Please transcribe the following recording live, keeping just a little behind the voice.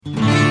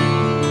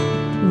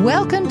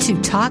Welcome to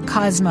Talk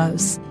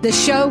Cosmos, the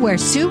show where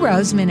Sue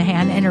Rose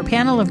Minahan and her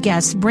panel of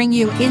guests bring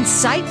you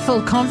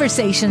insightful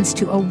conversations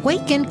to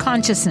awaken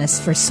consciousness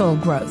for soul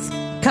growth.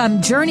 Come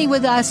journey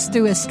with us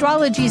through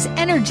astrology's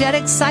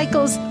energetic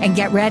cycles and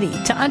get ready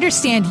to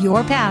understand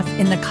your path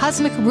in the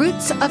cosmic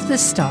roots of the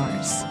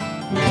stars.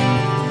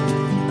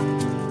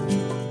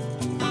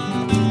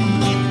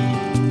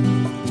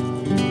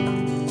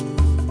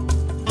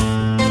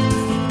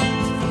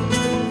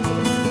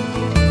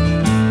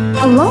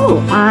 Hello,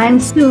 I'm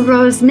Sue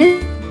Rose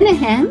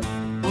Minahan,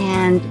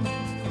 and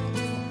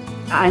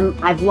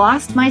I've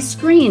lost my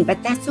screen,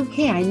 but that's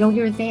okay. I know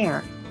you're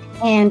there.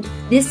 And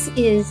this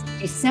is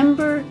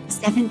December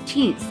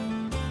 17th,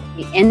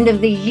 the end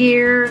of the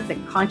year. The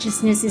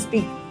consciousness is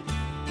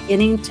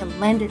beginning to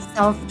lend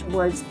itself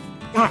towards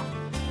that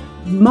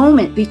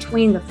moment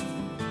between the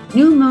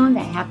new moon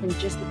that happened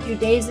just a few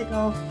days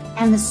ago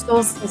and the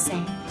solstice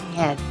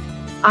ahead.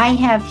 I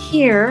have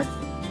here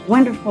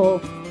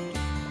wonderful,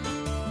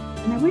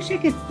 and I wish I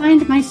could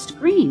find my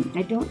screen.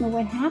 I don't know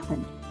what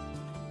happened.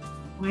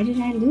 Why did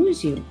I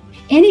lose you?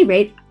 Any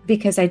rate,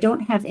 because I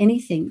don't have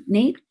anything.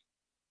 Nate?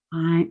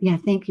 Yeah,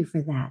 thank you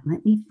for that.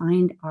 Let me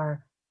find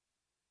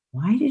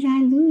why did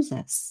I lose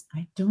us?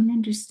 I don't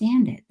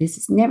understand it. This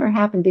has never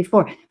happened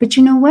before. But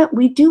you know what?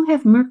 We do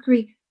have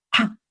Mercury.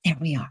 There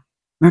we are.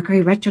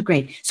 Mercury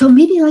retrograde. So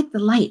maybe like the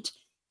light.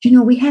 You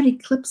know, we had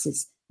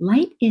eclipses.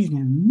 Light is an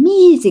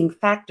amazing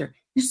factor.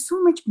 There's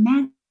so much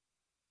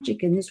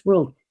magic in this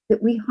world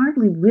that we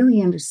hardly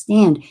really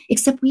understand,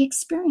 except we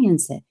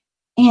experience it.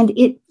 And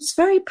it's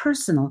very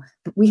personal,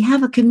 but we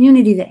have a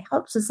community that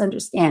helps us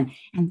understand.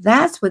 And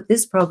that's what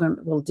this program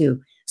will do.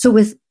 So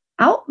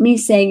without me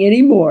saying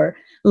any more,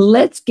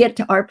 let's get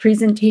to our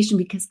presentation,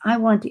 because I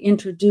want to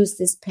introduce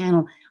this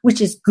panel,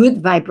 which is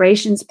Good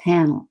Vibrations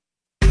panel.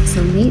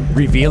 So Nate,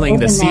 revealing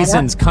the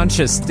season's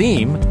conscious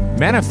theme,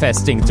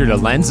 manifesting through the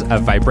lens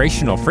of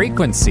vibrational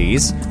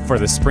frequencies for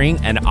the spring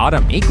and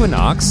autumn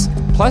equinox,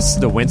 plus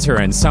the winter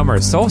and summer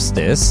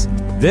solstice.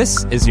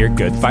 This is your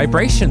Good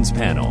Vibrations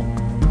panel.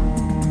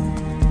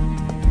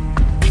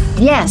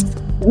 Yes,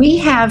 we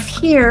have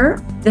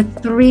here the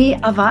three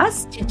of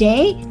us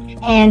today,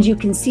 and you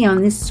can see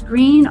on this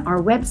screen our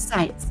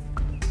websites.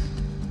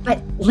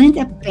 But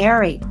Linda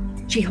Barry,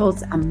 she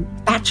holds a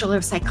Bachelor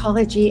of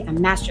Psychology, a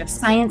Master of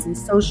Science in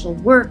Social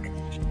Work,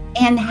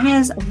 and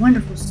has a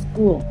wonderful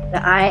school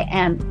that I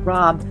and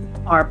Rob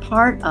are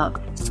part of,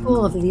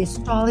 School of the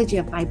Astrology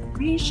of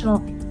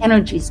Vibrational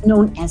Energies,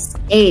 known as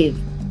SAVE.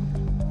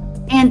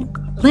 And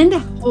Linda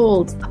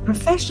holds a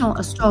professional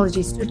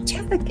astrology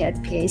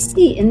certificate, PAC,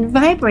 in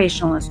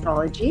vibrational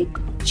astrology.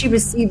 She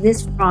received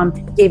this from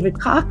David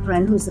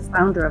Cochran, who's the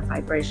founder of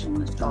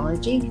vibrational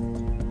astrology.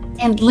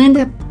 And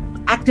Linda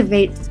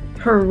activates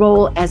her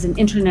role as an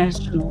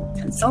international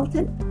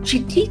consultant.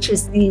 She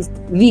teaches these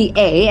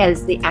VA,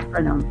 as the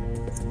acronym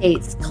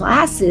states,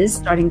 classes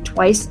starting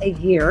twice a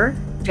year,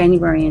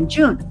 January and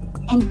June,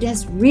 and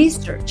does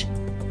research,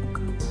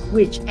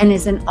 and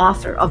is an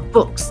author of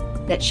books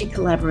that she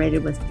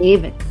collaborated with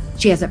David.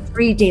 She has a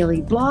free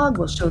daily blog,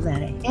 we'll show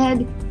that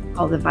ahead,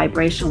 called the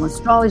Vibrational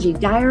Astrology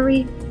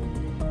Diary,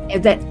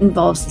 that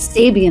involves the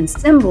Sabian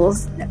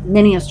symbols that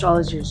many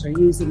astrologers are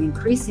using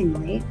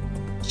increasingly.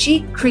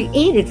 She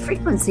created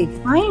Frequency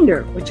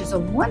Finder, which is a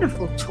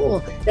wonderful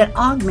tool that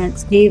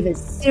augments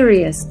David's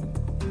Sirius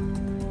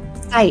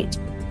site,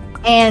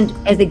 and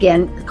as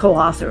again, the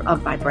co-author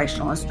of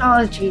Vibrational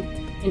Astrology,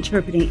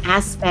 Interpreting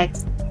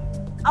Aspects.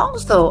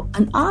 Also,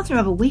 an author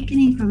of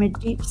Awakening from a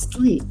Deep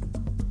Sleep,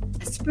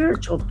 a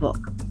spiritual book.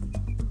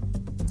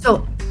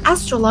 So,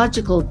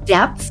 Astrological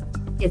Depth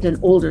is an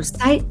older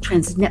site,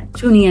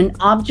 Trans-Neptunian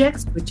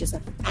Objects, which is a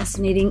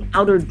fascinating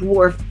outer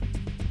dwarf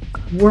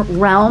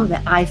realm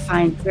that I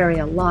find very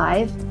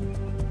alive.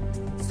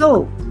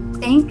 So,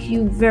 thank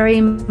you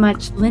very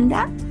much,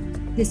 Linda.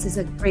 This is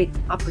a great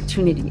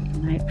opportunity,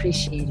 and I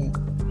appreciate it.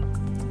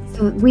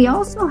 So, we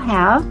also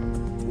have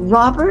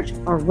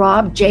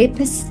Rob J.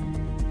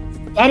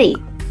 Eddie,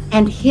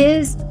 and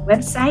his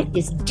website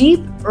is Deep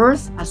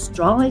Earth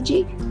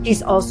Astrology.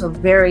 He's also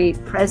very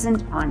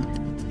present on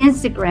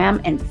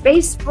Instagram and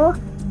Facebook,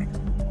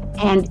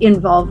 and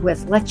involved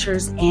with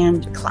lectures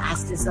and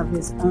classes of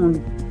his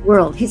own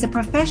world. He's a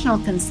professional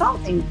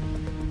consulting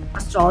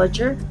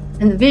astrologer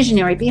and the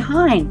visionary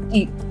behind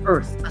Deep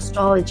Earth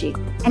Astrology,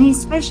 and he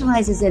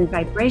specializes in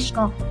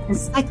vibrational and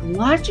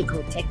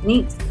psychological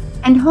techniques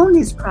and honed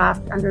his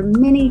craft under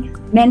many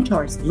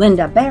mentors: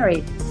 Linda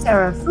Barry,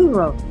 Sarah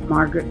Furo,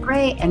 Margaret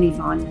Gray, and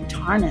Yvonne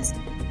Tarnas.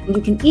 And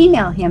you can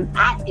email him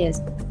at his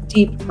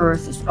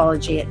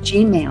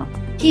deepearthastrology@gmail.com.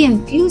 He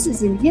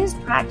infuses in his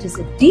practice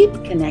a deep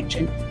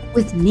connection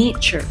with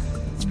nature,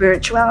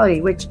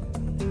 spirituality, which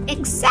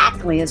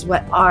exactly is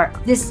what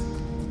this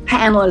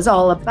panel is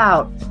all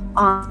about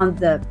on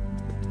the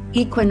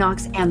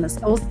equinox and the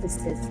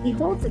solstices. He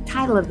holds the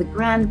title of the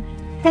Grand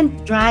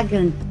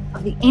Pentagon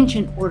of the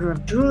Ancient Order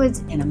of Druids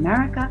in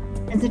America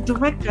and the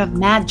Director of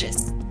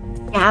Magus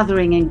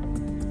Gathering in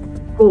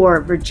Gore,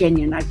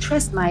 Virginia. And I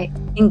trust my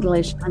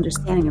English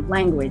understanding of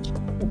language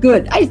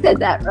Good. I said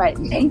that right.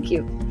 Thank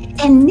you.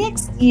 And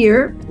next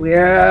year,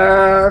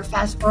 we're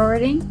fast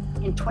forwarding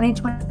in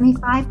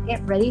 2025.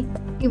 Get ready.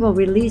 We will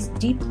release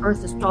Deep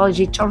Earth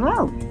Astrology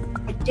Tarot,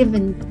 a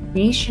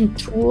divination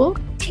tool,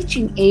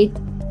 teaching aid,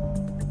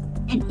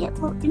 and it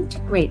will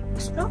integrate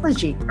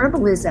astrology,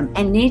 herbalism,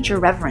 and nature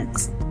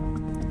reverence.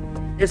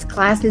 There's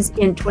classes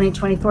in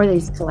 2024 that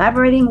he's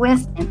collaborating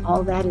with, and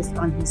all that is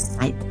on his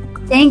site.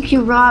 Thank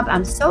you, Rob.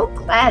 I'm so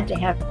glad to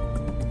have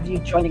you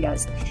joining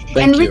us.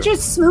 Thank you. Richard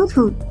Smoot,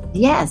 who,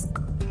 yes,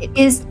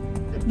 is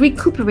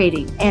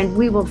recuperating, and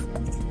we will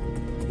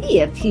see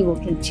if he will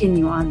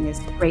continue on this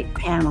great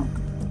panel.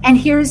 And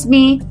here's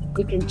me.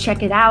 You can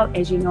check it out.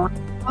 As you know,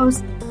 I'm a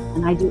host,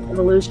 and I do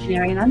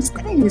evolutionary, and I'm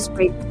studying this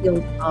great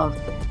field of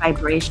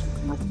vibration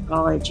and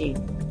astrology.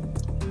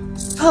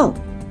 So,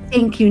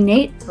 thank you,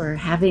 Nate, for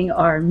having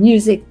our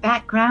music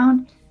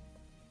background.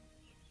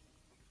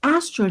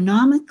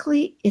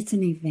 Astronomically, it's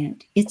an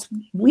event.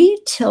 We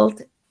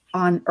tilt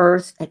on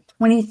Earth at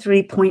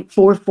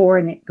 23.44,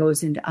 and it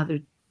goes into other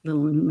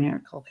little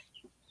numerical.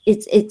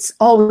 It's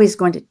always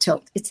going to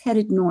tilt. It's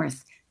headed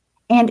north.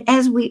 And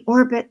as we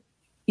orbit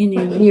in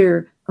a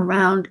year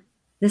around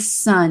the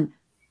sun,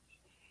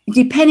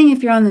 depending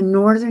if you're on the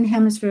northern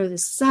hemisphere or the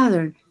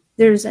southern,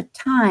 there's a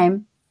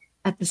time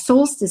at the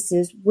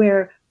solstices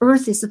where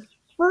Earth is the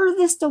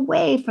furthest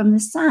away from the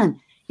sun.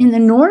 In the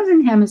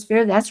northern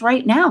hemisphere, that's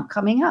right now,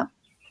 coming up.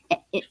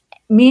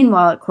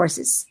 Meanwhile, of course,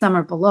 it's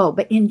summer below.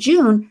 But in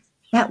June,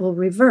 that will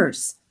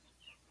reverse.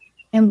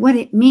 And what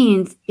it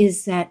means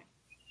is that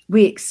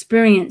we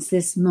experience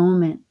this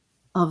moment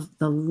of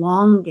the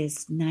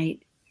longest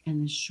night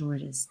and the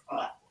shortest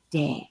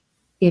day,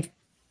 if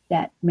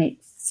that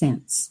makes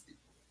sense.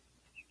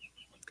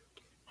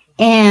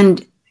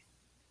 And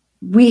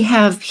we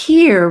have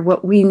here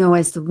what we know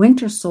as the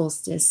winter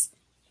solstice.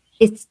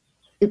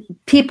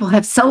 People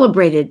have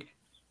celebrated.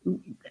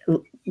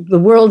 The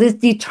world is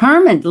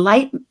determined.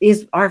 Light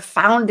is our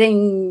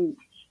founding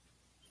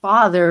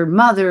father,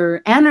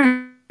 mother,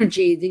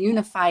 energy, the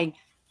unifying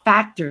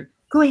factor.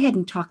 Go ahead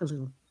and talk a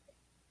little.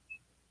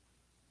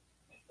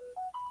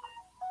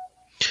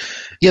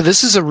 Yeah,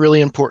 this is a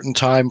really important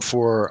time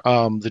for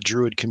the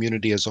Druid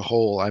community as a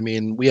whole. I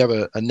mean, we have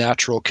a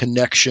natural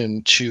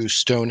connection to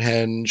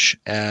Stonehenge,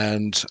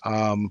 and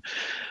the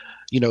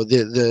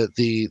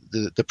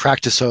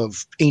practice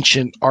of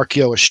ancient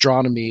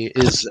archaeoastronomy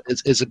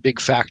is a big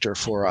factor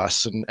for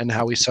us, and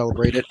how we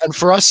celebrate it. And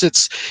for us,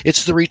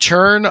 it's the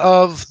return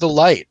of the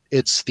light.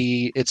 It's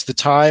the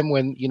time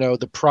when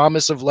the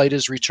promise of light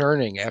is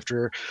returning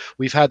after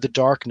we've had the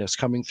darkness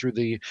coming through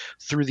the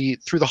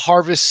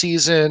harvest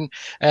season,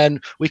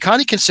 and we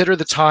kind of consider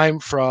the time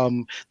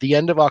from the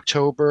end of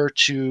October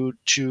to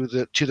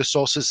the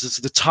solstice as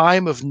the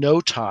time of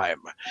no time.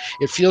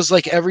 It feels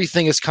like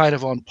everything is kind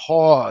of on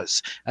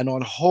pause and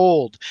on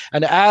hold.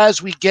 And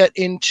as we get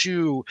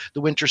into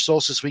the winter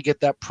solstice, we get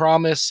that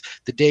promise.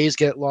 The days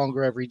get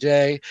longer every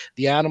day.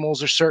 The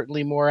animals are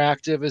certainly more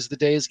active as the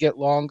days get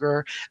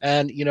longer.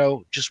 And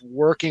just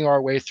working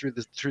our way through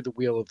the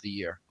wheel of the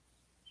year.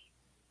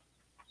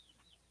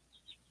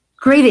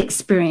 Great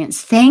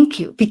experience. Thank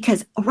you.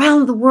 Because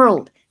around the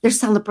world, there's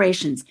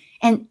celebrations.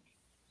 And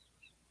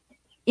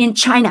in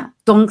China,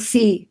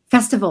 Dongxi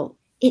Festival,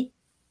 it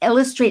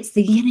illustrates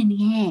the yin and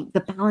yang, the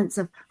balance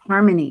of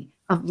harmony,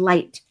 of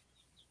light.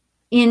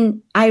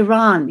 In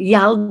Iran,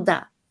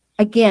 Yalda,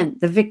 again,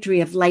 the victory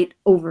of light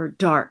over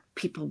dark.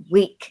 People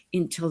wake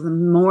until the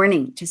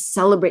morning to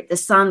celebrate the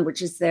sun,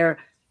 which is there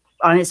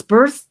on his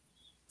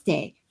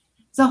birthday.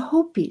 The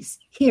Hopis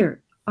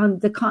here on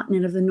the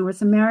continent of the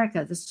North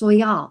America, the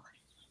Soyal,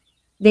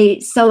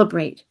 they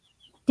celebrate.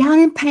 Down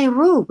in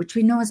Peru, which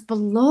we know is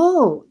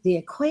below the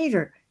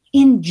equator,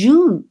 in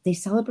June, they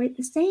celebrate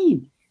the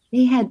same.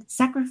 They had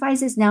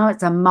sacrifices. Now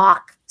it's a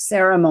mock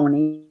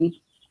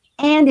ceremony.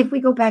 And if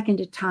we go back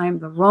into time,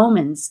 the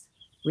Romans,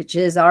 which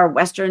is our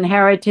Western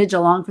heritage,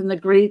 along from the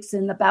Greeks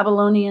and the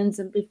Babylonians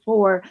and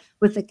before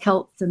with the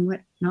Celts and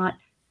whatnot,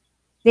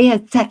 they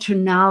had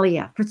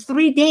Saturnalia for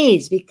 3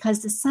 days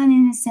because the sun,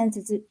 in a sense,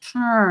 as it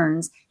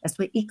turns, that's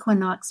what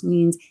equinox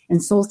means,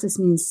 and solstice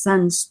means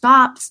sun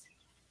stops.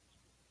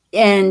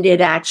 And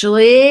it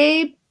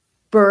actually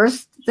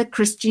birthed the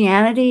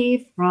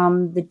Christianity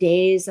from the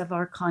days of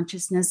our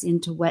consciousness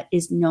into what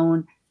is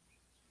known.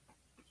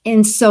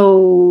 And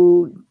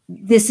so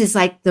this is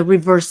like the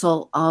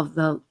reversal of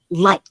the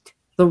light,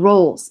 the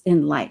roles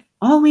in life.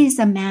 Always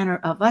a manner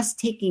of us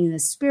taking the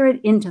spirit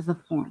into the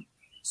form.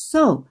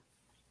 So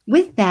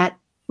with that,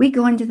 we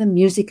go into the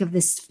music of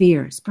the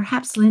spheres.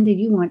 Perhaps, Linda,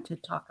 you want to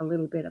talk a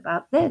little bit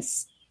about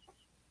this.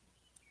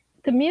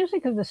 The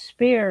music of the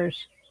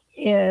spheres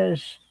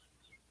is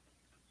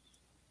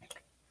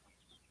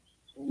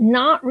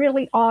not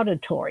really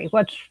auditory.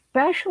 What's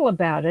special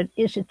about it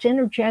is it's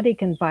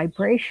energetic and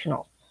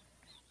vibrational.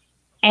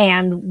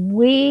 And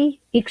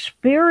we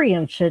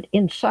experience it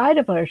inside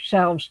of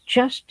ourselves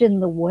just in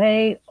the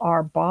way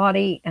our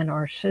body and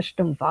our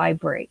system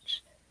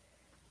vibrates.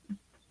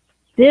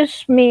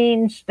 This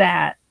means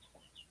that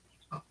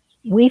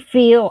we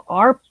feel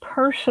our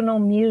personal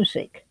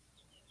music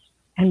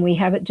and we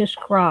have it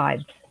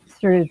described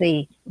through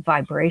the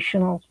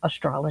vibrational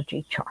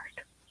astrology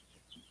chart.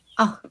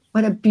 Oh,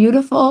 what a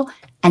beautiful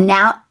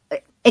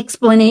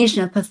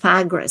explanation of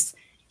Pythagoras.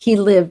 He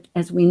lived,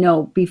 as we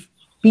know,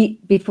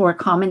 before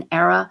Common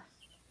Era,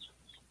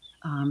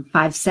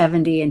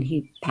 570, and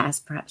he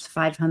passed perhaps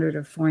 500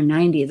 or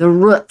 490, the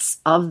roots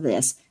of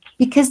this.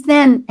 Because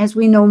then, as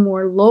we know,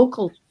 more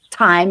local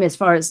time, as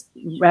far as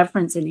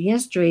reference in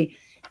history,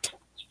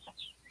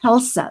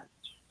 Helsa,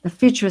 the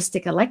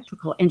futuristic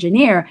electrical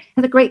engineer,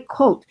 had a great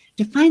quote: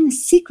 "To find the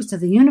secrets of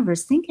the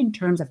universe, think in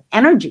terms of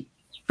energy,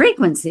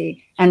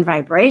 frequency, and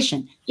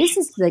vibration." This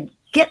is the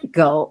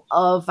get-go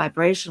of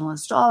vibrational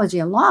astrology,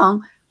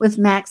 along with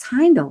Max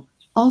Heindel,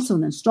 also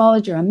an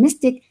astrologer, a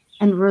mystic,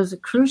 and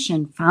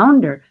Rosicrucian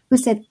founder, who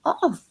said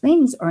all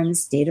things are in a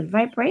state of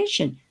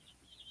vibration.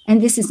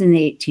 And this is in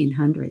the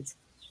 1800s.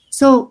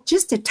 So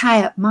just to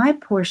tie up my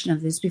portion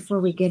of this before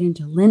we get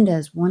into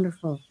Linda's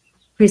wonderful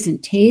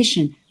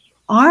presentation,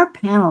 our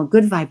panel,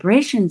 Good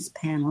Vibrations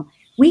panel,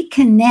 we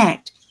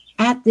connect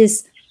at the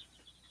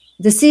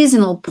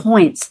seasonal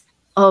points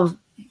of,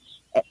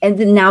 and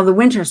then now the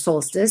winter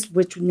solstice,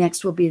 which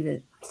next will be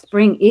the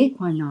spring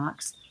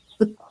equinox,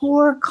 the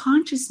core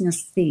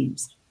consciousness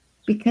themes,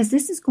 because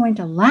this is going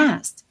to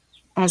last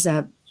as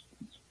a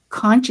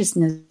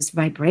consciousness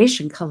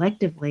vibration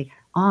collectively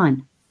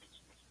on.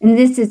 And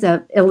this is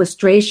an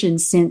illustration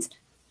since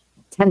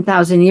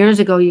 10,000 years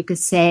ago, you could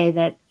say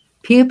that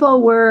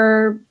people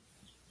were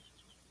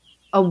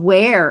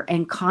aware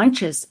and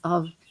conscious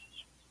of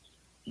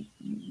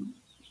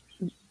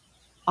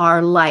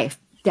our life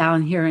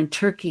down here in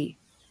Turkey.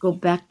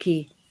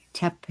 Göbekli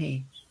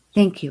Tepe.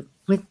 Thank you.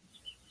 With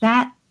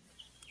that,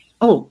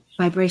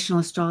 vibrational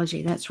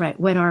astrology. That's right.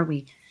 What are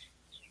we?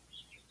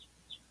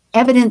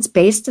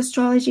 Evidence-based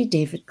astrology.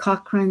 David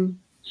Cochran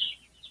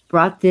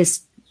brought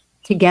this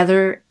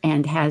together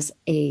and has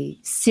a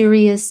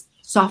serious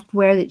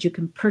software that you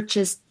can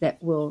purchase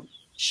that will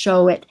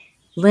show it.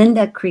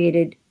 Linda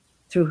created,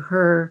 through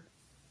her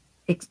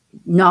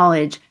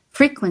knowledge,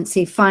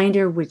 Frequency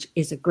Finder, which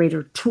is a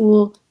greater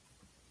tool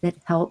that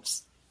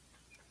helps.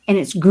 And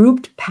it's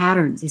grouped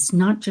patterns. It's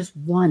not just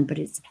one, but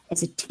it's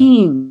as a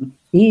team.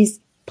 These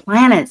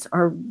planets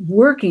are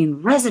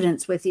working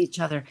resonance with each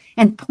other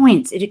and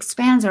points. It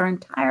expands our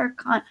entire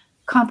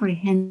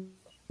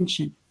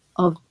comprehension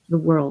of the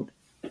world.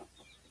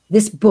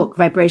 This book,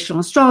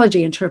 Vibrational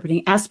Astrology,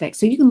 Interpreting Aspects.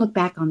 So you can look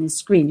back on this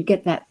screen. You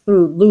get that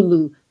through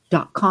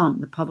lulu.com,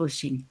 the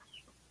publishing.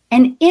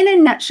 And in a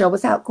nutshell,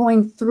 without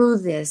going through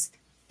this,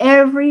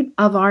 every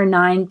of our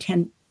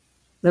 10,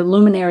 the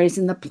luminaries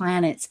and the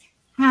planets,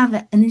 have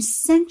an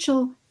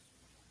essential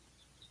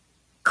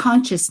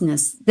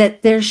consciousness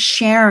that they're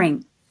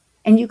sharing.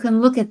 And you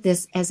can look at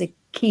this as a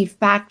key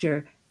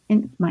factor,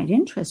 and it might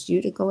interest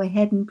you to go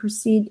ahead and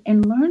proceed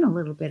and learn a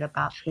little bit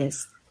about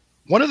this.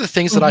 One of the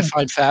things that I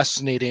find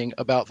fascinating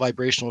about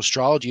vibrational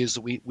astrology is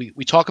that we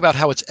talk about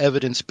how it's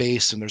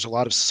evidence-based and there's a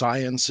lot of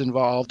science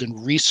involved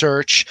and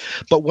research.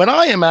 But when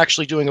I am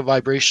actually doing a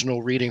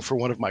vibrational reading for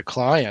one of my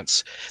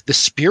clients, the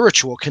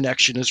spiritual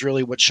connection is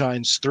really what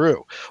shines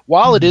through.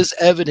 While it is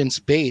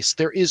evidence-based,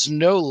 there is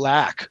no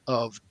lack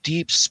of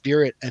deep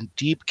spirit and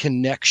deep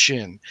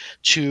connection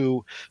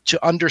to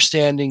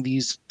understanding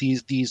these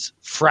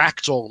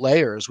fractal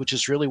layers, which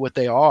is really what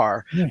they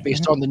are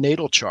based on the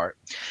natal chart.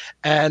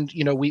 And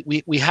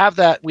we have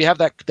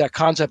that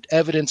concept,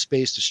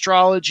 evidence-based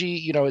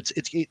astrology. It's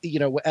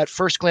at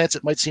first glance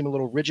it might seem a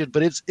little rigid,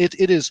 but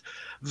it is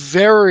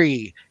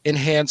very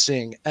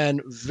enhancing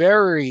and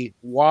very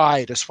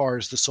wide as far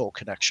as the soul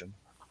connection.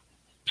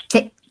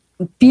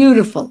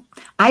 Beautiful.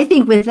 I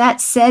think with that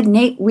said,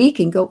 Nate, we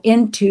can go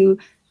into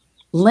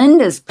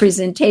Linda's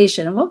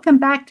presentation, and we'll come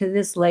back to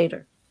this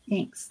later.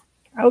 Thanks.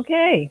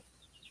 Okay.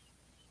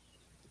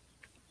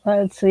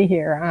 Let's see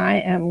here. I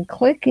am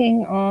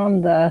clicking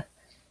on the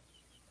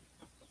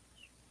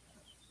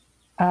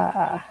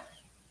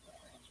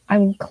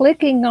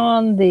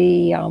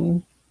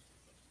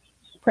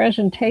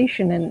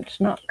presentation, and it's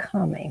not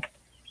coming.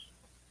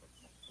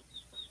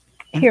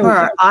 And for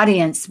our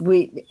audience,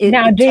 do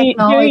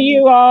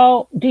you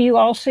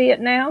all see it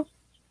now?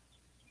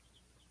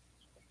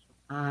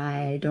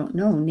 I don't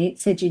know. Nate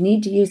said you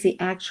need to use the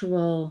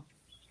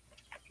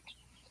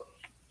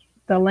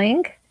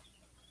link.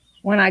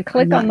 When I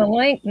click on the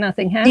link,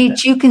 nothing happens.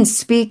 Nate, you can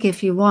speak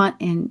if you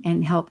want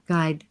and help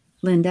guide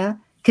Linda,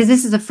 because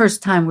this is the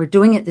first time we're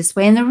doing it this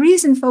way. And the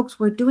reason, folks,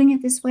 we're doing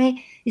it this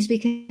way is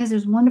because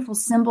there's wonderful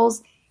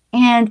symbols.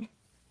 And,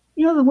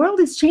 the world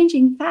is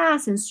changing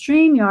fast, and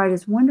StreamYard,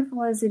 as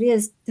wonderful as it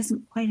is,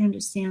 doesn't quite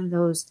understand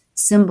those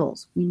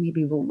symbols. We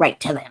maybe will write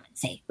to them and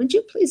say, would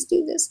you please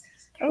do this?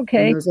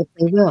 Okay. Who knows if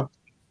they will.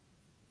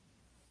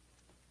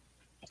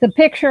 The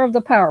picture of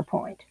the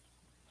PowerPoint.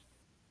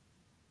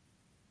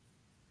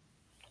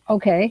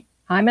 Okay,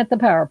 I'm at the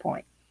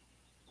PowerPoint.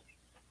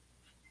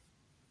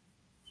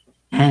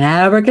 And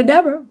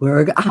abracadabra.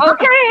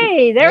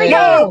 Okay, there we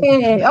go.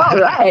 All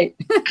right.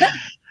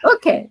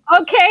 Okay.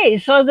 Okay,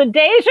 so the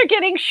days are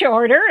getting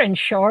shorter and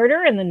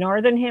shorter in the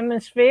Northern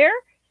Hemisphere.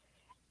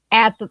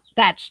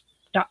 that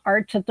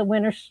starts at the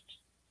winter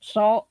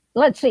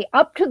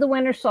up to the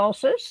winter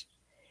solstice.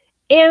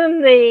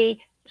 In the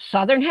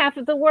southern half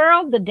of the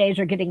world, the days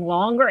are getting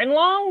longer and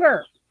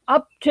longer,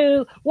 up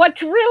to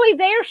what's really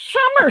their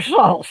summer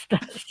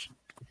solstice.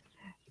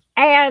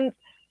 And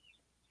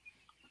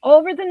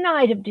over the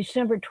night of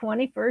December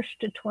 21st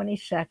to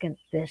 22nd,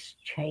 this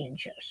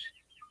changes.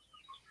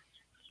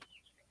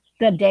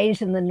 The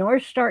days in the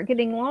north start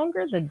getting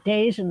longer, the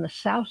days in the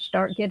south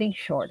start getting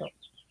shorter.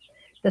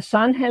 The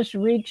sun has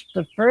reached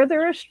the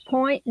furthest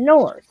point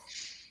north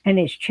and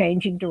is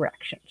changing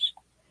directions.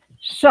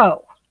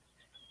 So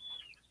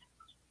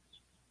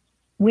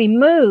we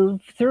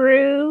move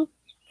through,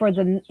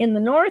 in the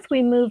north,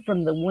 we move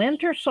from the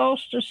winter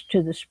solstice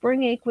to the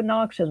spring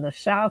equinox. In the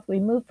south, we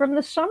move from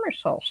the summer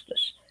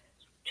solstice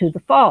to the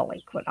fall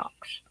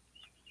equinox.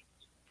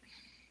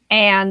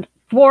 And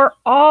for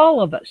all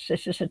of us,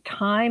 this is a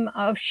time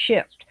of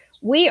shift.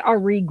 We are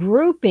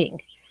regrouping.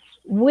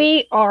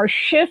 We are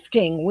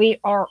shifting. We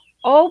are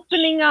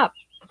opening up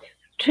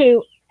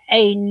to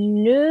a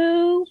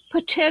new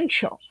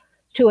potential,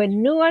 to a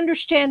new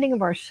understanding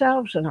of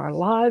ourselves and our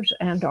lives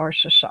and our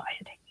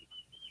society.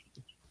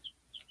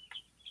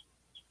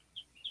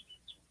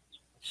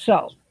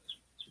 So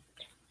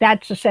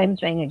that's the same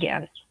thing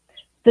again.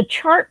 The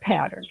chart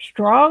pattern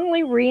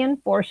strongly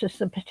reinforces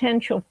the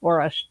potential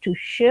for us to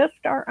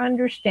shift our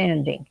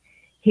understanding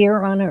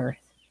here on Earth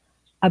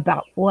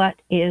about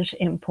what is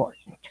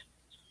important.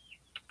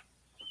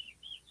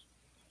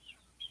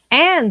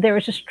 And there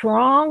is a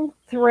strong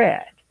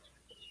thread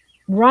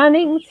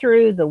running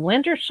through the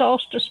winter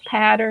solstice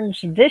patterns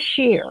this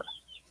year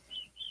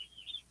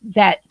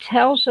that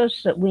tells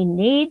us that we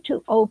need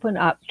to open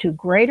up to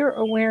greater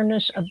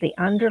awareness of the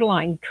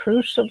underlying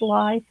truths of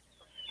life.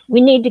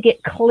 We need to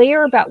get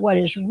clear about what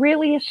is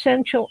really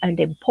essential and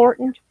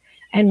important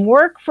and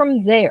work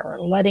from there,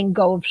 letting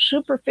go of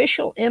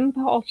superficial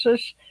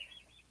impulses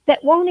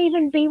that won't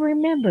even be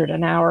remembered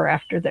an hour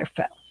after they're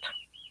felt.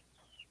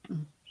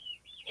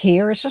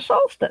 Here is a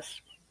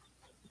solstice.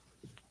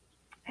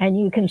 And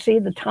you can see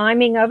the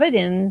timing of it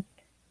in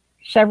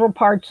several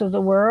parts of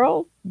the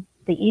world,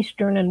 the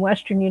eastern and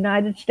western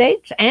United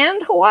States,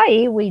 and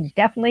Hawaii. We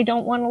definitely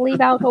don't want to leave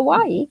out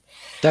Hawaii.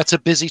 That's a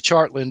busy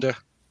chart, Linda.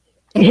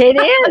 It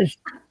is.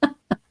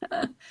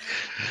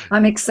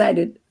 I'm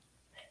excited.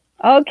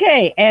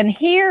 Okay, and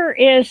here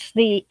is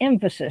the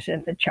emphasis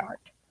in the chart.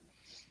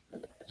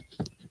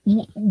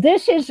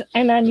 This is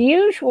an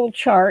unusual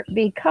chart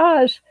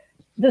because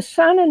the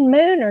sun and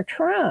moon are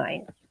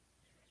trine.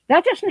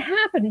 That doesn't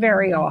happen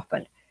very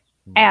often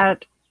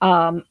at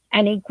an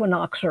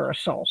equinox or a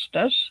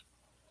solstice.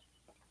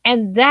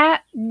 And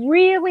that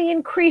really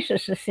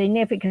increases the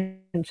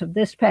significance of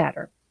this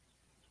pattern.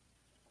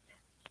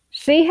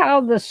 See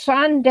how the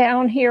sun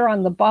down here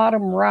on the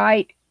bottom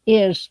right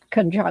is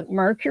conjunct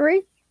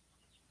Mercury?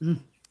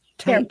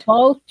 They're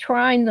both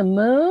trine the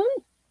moon.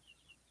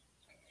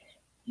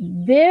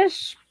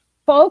 This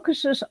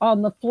focuses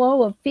on the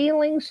flow of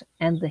feelings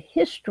and the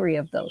history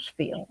of those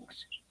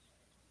feelings.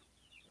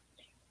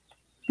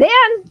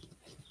 Then,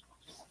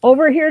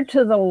 over here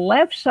to the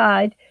left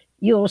side,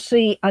 you'll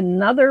see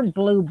another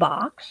blue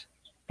box.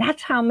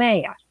 That's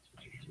Haumea.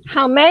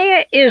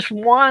 Haumea is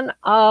one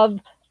of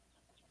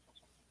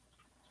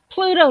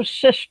Pluto's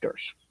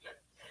sisters.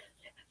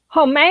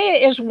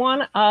 Haumea is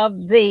one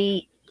of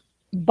the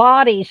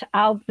bodies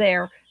out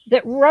there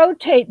that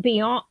rotate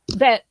beyond,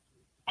 that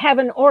have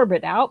an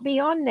orbit out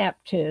beyond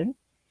Neptune.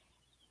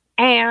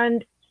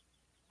 And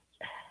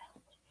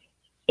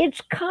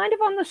it's kind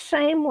of on the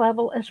same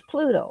level as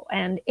Pluto.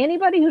 And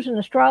anybody who's an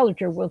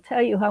astrologer will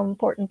tell you how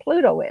important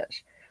Pluto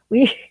is.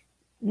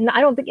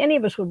 I don't think any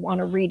of us would want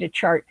to read a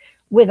chart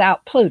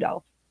without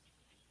Pluto.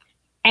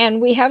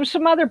 And we have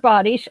some other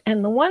bodies,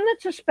 and the one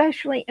that's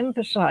especially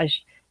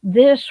emphasized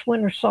this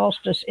winter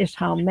solstice is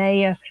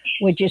Haumea,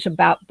 which is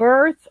about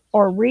birth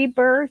or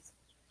rebirth,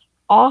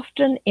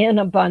 often in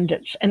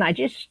abundance. And I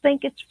just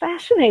think it's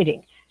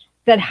fascinating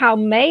that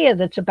Haumea,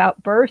 that's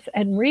about birth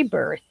and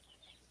rebirth,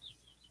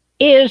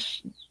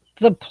 is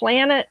the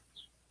planet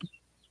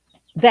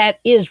that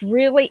is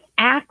really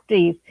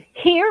active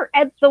here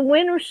at the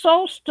winter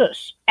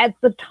solstice, at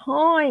the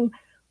time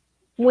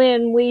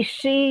when we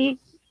see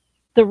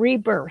the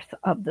rebirth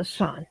of the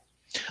sun.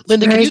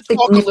 Linda, can you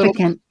talk a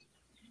little?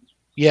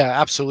 Yeah,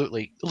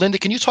 absolutely. Linda,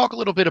 can you talk a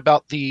little bit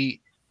about the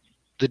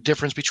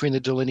difference between the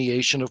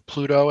delineation of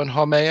Pluto and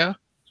Haumea?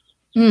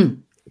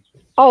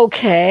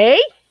 Okay.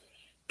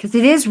 Because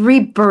it is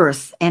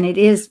rebirth, and it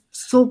is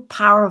so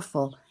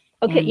powerful.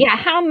 Okay,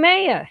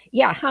 Haumea.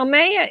 Yeah,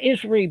 Haumea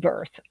is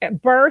rebirth,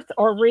 birth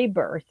or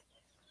rebirth.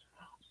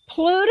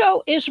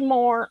 Pluto is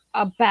more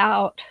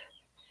about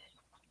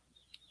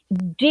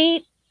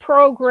deep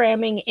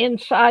programming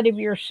inside of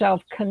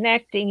yourself,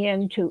 connecting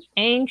into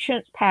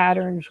ancient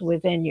patterns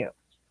within you.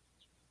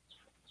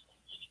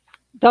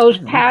 Those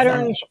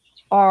patterns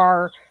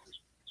are,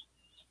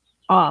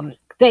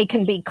 they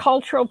can be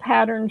cultural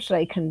patterns,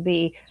 they can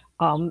be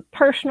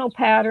personal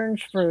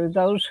patterns for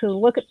those who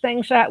look at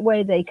things that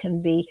way, they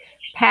can be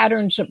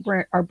patterns that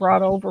are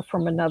brought over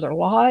from another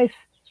life.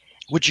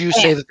 Would you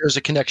say that there's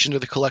a connection to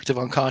the collective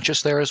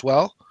unconscious there as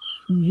well?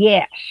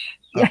 Yes.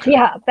 Okay.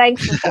 Yeah.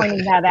 Thanks for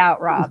pointing that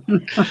out, Rob.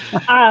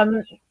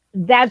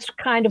 That's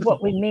kind of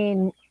what we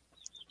mean.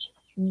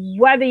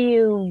 Whether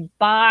you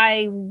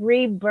buy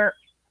rebirth,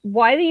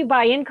 whether you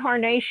buy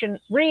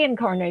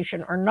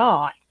reincarnation or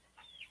not,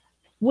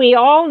 we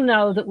all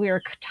know that we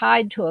are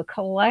tied to a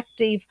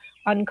collective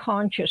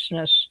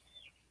unconsciousness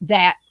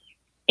that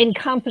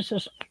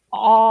encompasses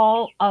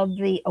all of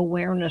the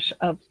awareness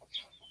of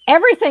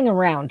everything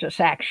around us,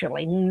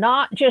 actually,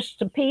 not just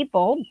the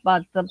people,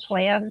 but the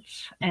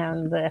plants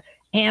and the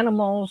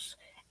animals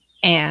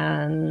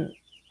and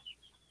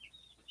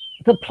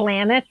the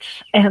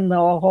planets and the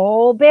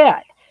whole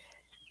bit.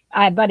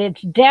 But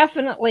it's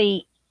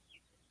definitely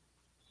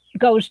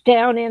goes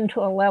down into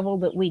a level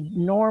that we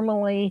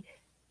normally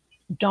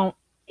don't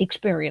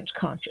experience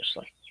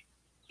consciously.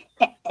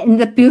 And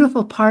the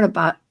beautiful part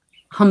about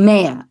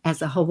Haumea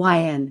as a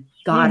Hawaiian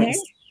goddess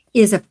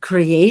is of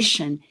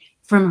creation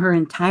from her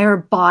entire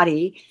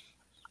body,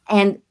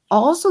 and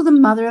also the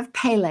mother of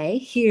Pele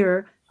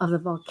here of the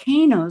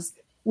volcanoes,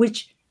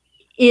 which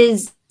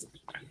is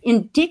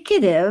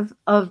indicative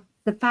of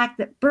the fact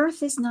that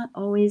birth is not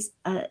always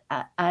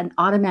an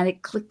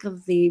automatic click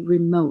of the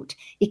remote.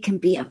 It can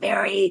be a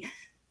very,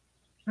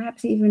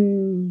 perhaps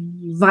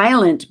even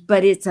violent,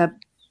 but it's a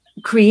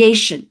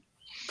creation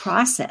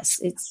process.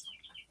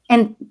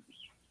 And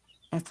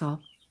that's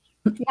all.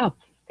 Yeah.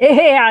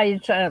 Yeah,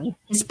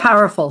 it's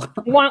powerful.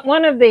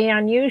 One of the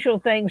unusual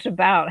things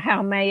about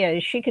Haumea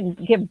is she can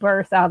give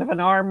birth out of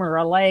an arm or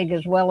a leg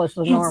as well as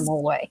the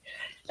normal way.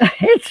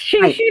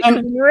 She's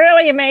a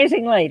really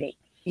amazing lady.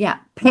 Yeah,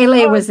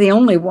 Pele was the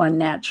only one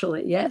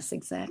naturally. Yes,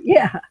 exactly.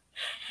 Yeah.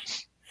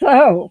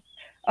 So,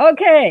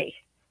 okay,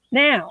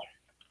 now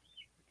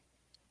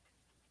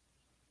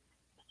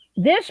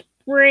this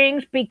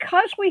brings,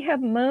 because we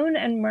have Moon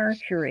and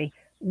Mercury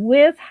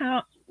with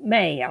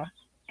Haumea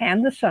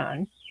and the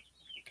Sun,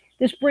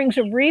 this brings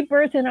a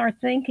rebirth in our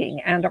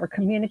thinking and our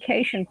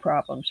communication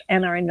problems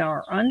and in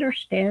our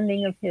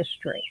understanding of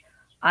history.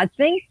 I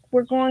think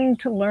we're going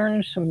to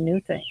learn some new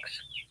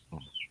things.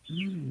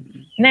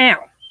 Now,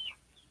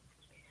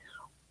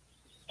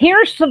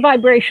 here's the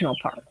vibrational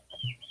part.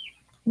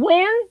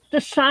 When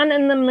the Sun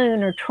and the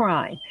Moon are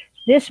trine,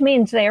 this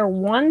means they are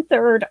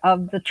 1/3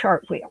 of the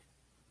chart wheel,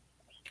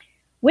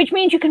 which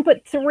means you can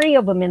put 3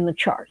 of them in the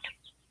chart.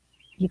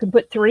 You can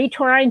put 3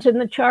 trines in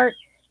the chart.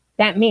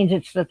 That means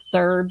it's the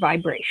 3rd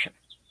vibration.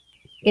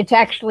 It's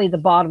actually the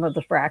bottom of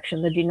the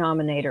fraction, the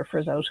denominator,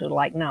 for those who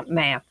like not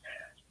math.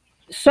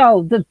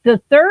 So the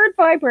 3rd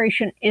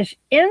vibration is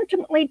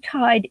intimately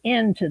tied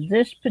into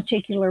this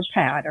particular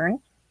pattern.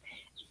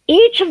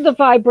 Each of the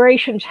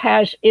vibrations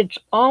has its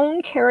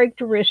own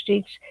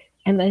characteristics.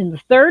 And then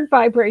the 3rd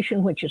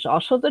vibration, which is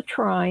also the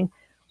trine,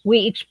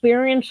 we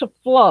experience a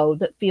flow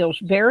that feels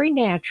very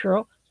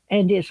natural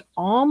and is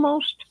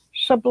almost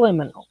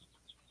subliminal.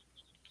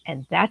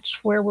 And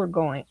that's where we're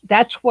going.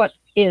 That's what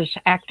is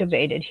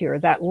activated here,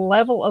 that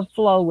level of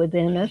flow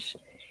within us.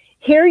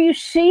 Here you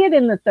see it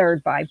in the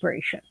 3rd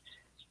vibration.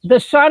 The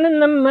Sun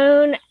and the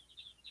Moon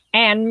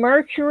and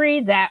Mercury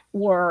that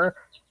were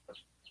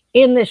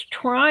in this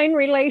trine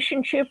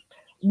relationship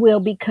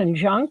will be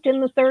conjunct in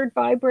the 3rd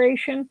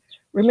vibration.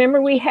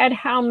 Remember, we had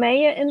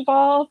Haumea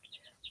involved.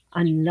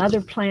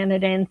 Another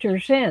planet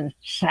enters in,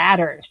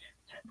 Saturn.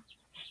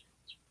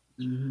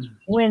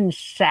 When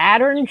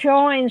Saturn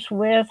joins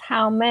with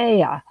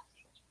Haumea,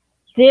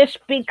 this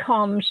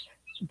becomes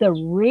the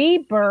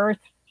rebirth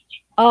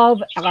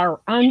of our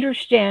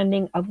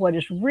understanding of what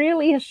is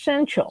really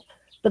essential,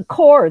 the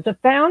core, the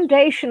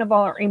foundation of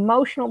our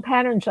emotional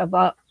patterns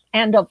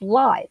and of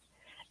life.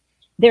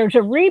 There's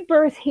a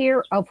rebirth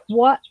here of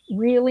what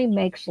really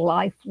makes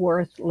life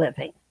worth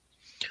living.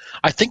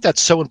 I think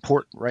that's so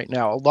important right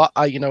now. A lot,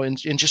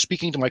 in just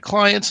speaking to my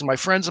clients and my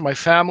friends and my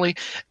family,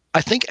 I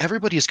think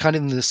everybody is kind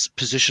of in this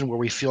position where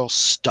we feel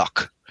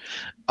stuck.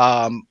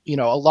 A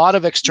lot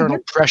of external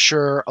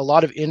pressure, a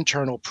lot of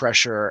internal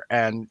pressure.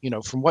 And,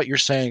 from what you're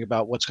saying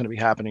about what's going to be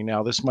happening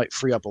now, this might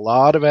free up a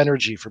lot of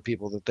energy for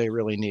people that they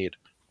really need.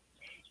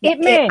 It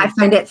may. I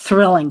find it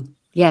thrilling.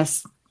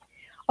 Yes.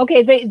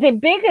 Okay.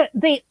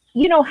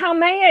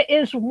 Haumea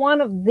is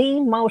one of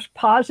the most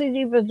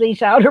positive of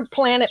these outer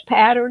planet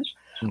patterns.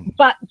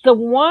 But the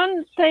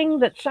one thing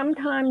that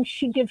sometimes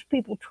she gives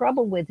people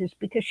trouble with is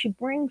because she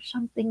brings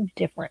something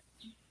different.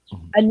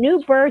 A new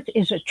birth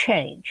is a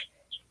change,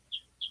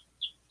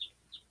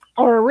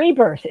 or a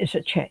rebirth is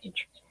a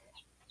change.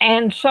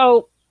 And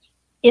so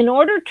in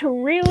order to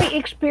really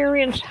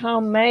experience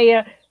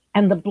Haumea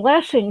and the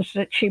blessings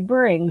that she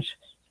brings,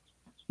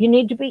 you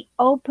need to be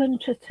open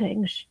to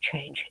things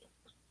changing.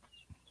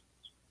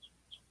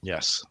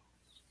 Yes.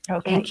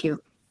 Okay. Thank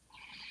you.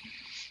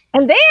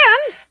 And then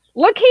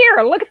look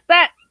here, look at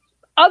that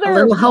other a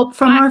little help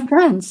from our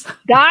friends.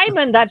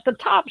 Diamond at the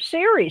top,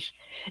 Ceres.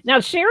 Now,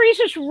 Ceres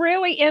is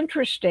really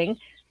interesting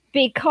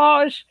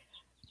because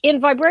in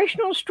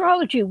vibrational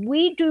astrology,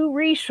 we do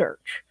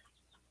research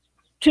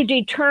to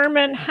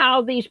determine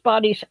how these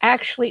bodies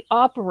actually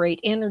operate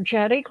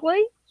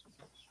energetically.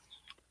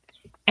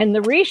 And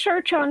the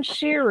research on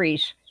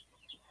Ceres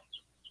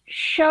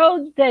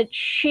showed that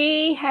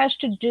she has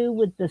to do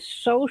with the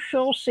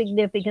social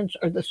significance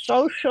or the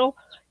social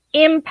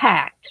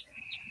impact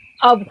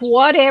of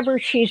whatever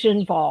she's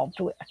involved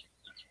with.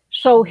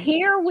 So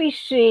here we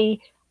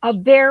see a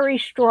very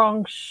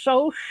strong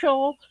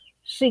social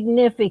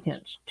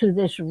significance to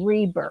this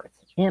rebirth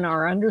in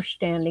our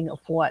understanding of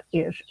what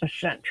is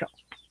essential.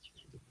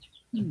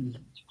 Okay.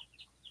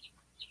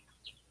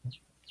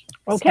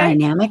 Okay.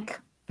 Dynamic,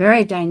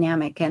 very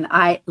dynamic. And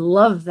I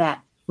love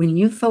that when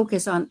you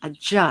focus on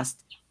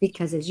adjust,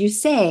 because as you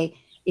say,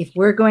 if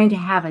we're going to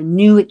have a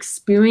new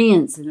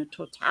experience in a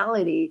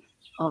totality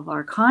of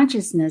our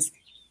consciousness,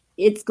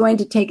 it's going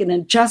to take an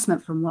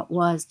adjustment from what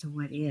was to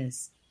what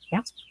is.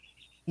 Yep.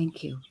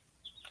 Thank you.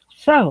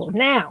 So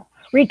now,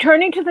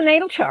 returning to the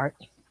natal chart,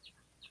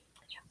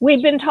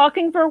 we've been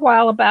talking for a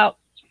while about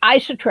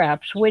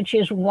isotraps, which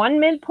is one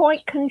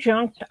midpoint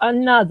conjunct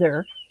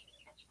another.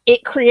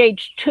 It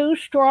creates two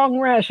strong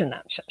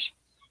resonances.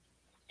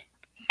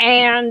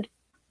 And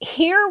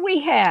here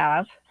we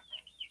have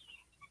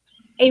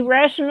a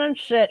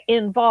resonance that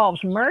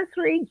involves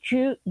Mercury,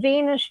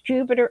 Venus,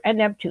 Jupiter, and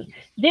Neptune.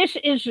 This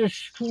is the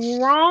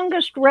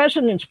strongest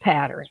resonance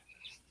pattern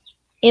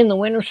in the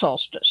winter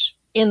solstice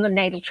in the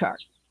natal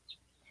chart.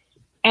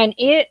 And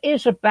it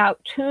is about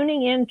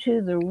tuning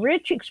into the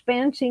rich,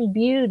 expansive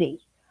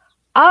beauty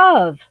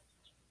of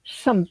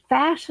some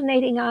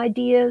fascinating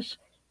ideas.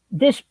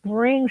 This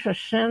brings a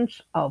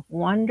sense of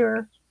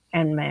wonder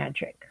and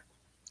magic.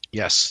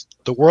 Yes,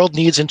 the world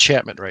needs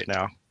enchantment right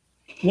now.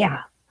 Yeah,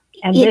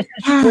 and this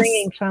is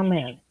bringing some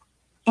in.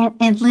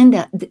 And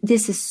Linda,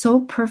 this is so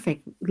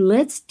perfect.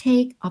 Let's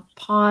take a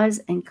pause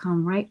and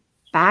come right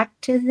back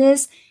to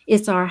this.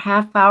 It's our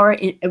half hour.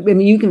 I mean,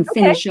 you can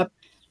finish up,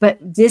 but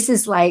this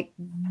is like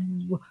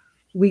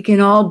we can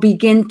all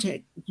begin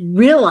to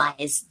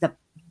realize the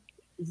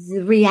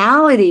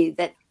reality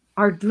that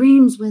our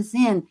dreams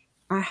within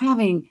are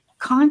having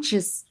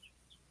conscious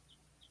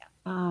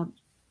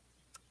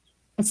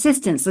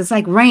assistance. It's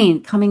like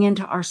rain coming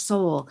into our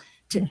soul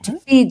to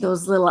feed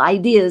those little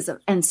ideas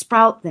and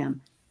sprout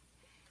them.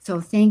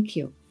 So thank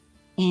you.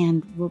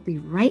 And we'll be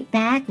right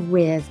back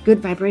with Good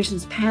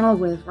Vibrations panel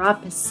with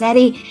Rob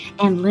Passetti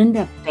and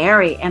Linda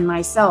Barry and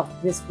myself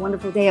this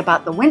wonderful day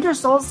about the winter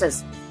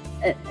solstice,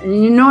 an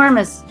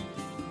enormous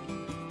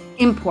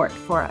import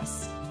for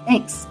us.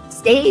 Thanks.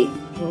 Stay.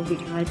 We'll be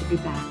glad to be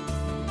back.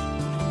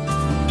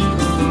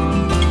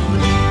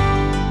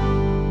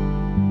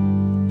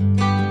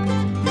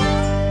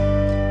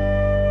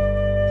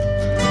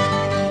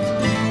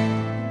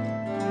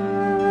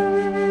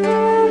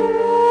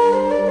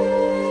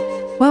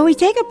 While we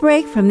take a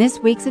break from this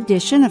week's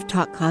edition of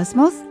Talk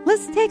Cosmos,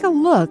 let's take a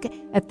look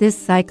at this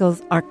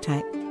cycle's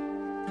archetype.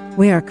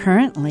 We are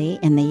currently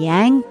in the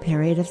Yang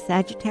period of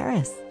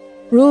Sagittarius,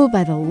 ruled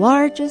by the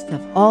largest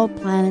of all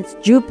planets,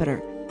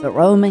 Jupiter, the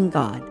Roman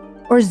god,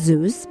 or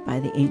Zeus by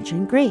the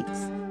ancient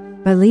Greeks.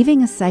 By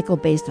leaving a cycle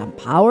based on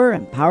power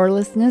and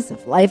powerlessness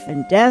of life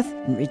and death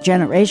and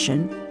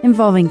regeneration,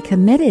 involving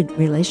committed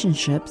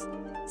relationships,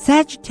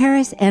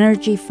 Sagittarius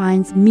energy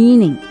finds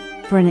meaning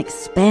for an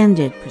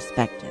expanded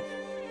perspective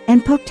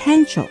and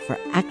potential for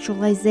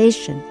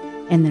actualization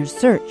in their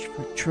search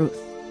for truth.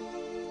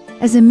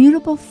 As a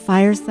mutable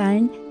fire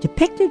sign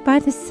depicted by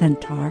the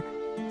centaur,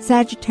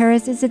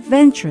 Sagittarius is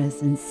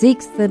adventurous and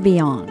seeks the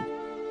beyond.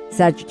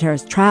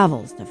 Sagittarius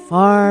travels to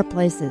far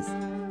places,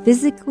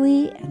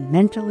 physically and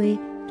mentally,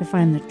 to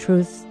find the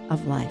truths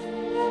of life.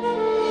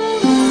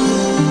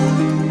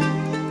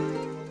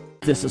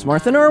 This is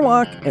Martha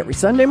Norwalk. Every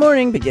Sunday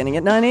morning, beginning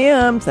at 9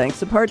 a.m.,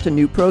 thanks in part to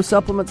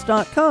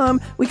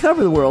NewProSupplements.com, we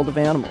cover the world of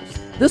animals.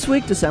 This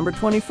week, December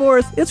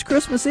 24th, it's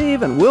Christmas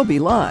Eve, and we'll be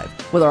live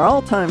with our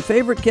all-time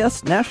favorite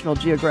guest, National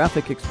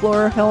Geographic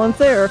explorer Helen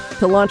Thayer,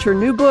 to launch her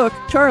new book,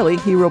 Charlie,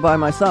 Hero by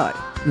My Side.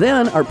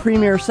 Then, our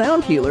premier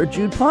sound healer,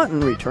 Jude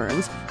Ponton,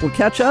 returns. We'll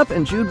catch up,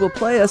 and Jude will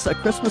play us a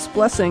Christmas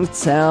blessing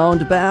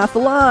sound bath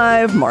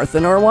live. Martha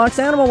Norwalk's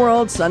Animal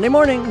World, Sunday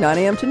morning, 9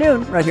 a.m. to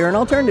noon, right here on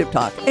Alternative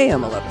Talk,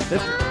 AM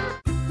 1150.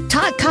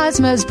 Talk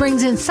Cosmos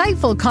brings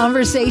insightful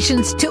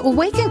conversations to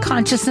awaken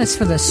consciousness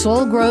for the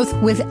soul growth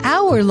with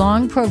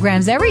hour-long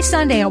programs every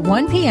Sunday at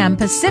 1 p.m.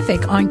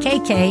 Pacific on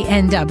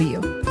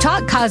KKNW.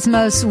 Talk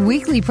Cosmos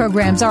weekly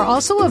programs are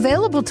also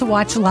available to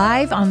watch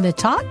live on the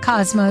Talk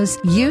Cosmos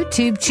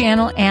YouTube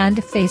channel and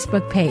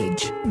Facebook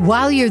page.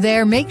 While you're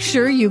there, make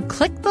sure you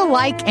click the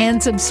like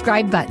and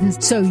subscribe buttons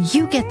so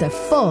you get the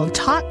full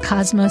Talk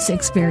Cosmos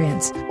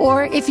experience.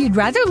 Or if you'd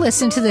rather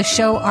listen to the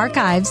show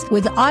archives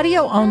with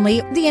audio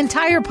only, the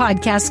entire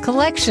podcast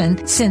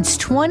collection since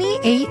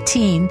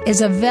 2018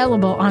 is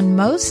available on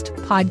most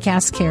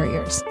podcast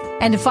carriers.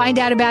 And to find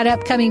out about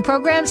upcoming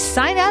programs,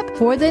 sign up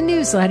for the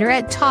newsletter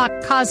at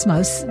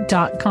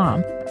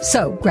talkcosmos.com.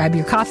 So grab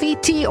your coffee,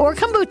 tea, or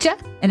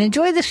kombucha and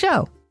enjoy the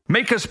show.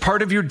 Make us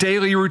part of your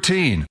daily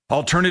routine.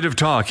 Alternative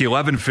Talk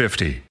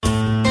 1150.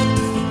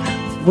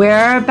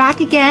 We're back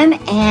again,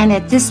 and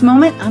at this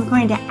moment, I'm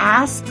going to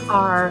ask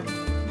our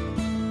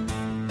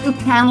two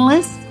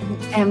panelists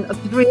and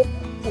three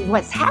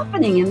what's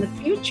happening in the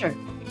future.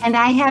 And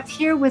I have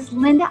here with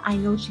Linda, I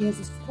know she has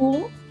a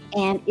school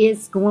and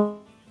is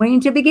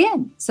going to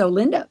begin. So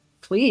Linda,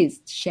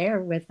 please share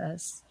with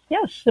us.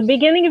 Yes, the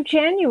beginning of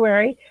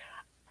January,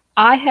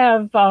 I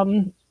have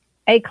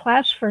a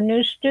class for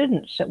new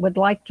students that would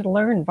like to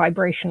learn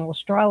vibrational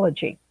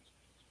astrology.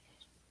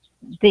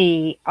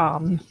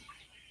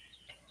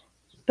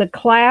 The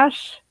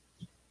class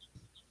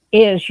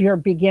is your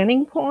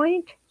beginning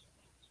point,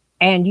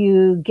 and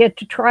you get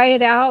to try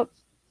it out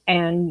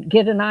and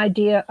get an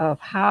idea of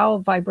how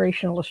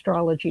vibrational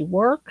astrology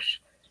works.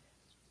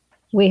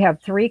 We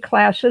have 3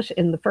 classes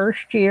in the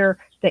first year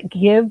that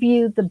give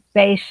you the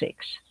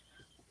basics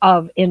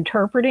of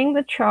interpreting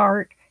the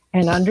chart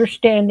and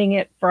understanding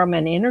it from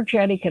an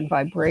energetic and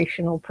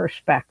vibrational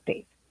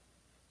perspective.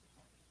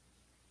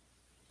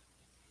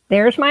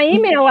 There's my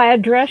email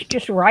address.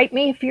 Just write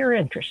me if you're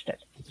interested.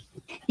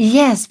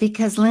 Yes,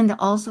 because Linda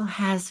also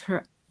has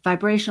her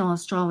vibrational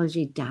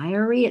astrology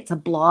diary. It's a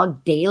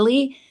blog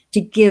daily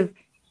to give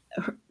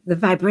the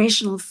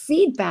vibrational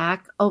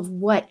feedback of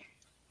what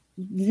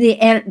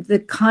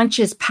the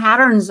conscious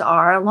patterns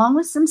are, along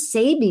with some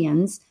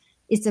Sabians.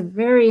 It's a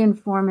very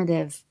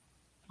informative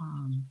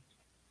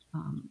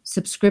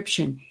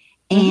subscription.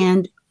 Mm-hmm.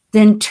 And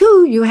then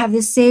 2, you have the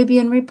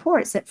Sabian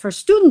reports that for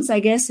students, I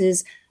guess,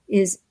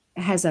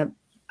 has a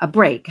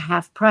break,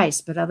 half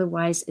price, but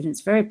otherwise it's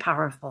very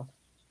powerful.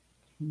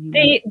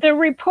 The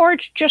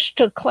reports, just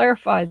to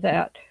clarify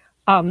that,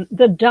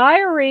 the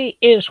diary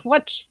is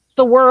what's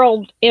the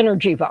world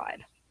energy vibe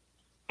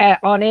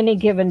on any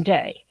given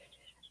day.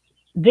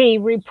 The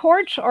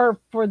reports are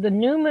for the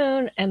new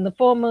moon and the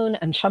full moon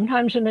and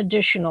sometimes an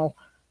additional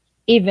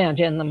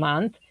event in the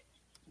month.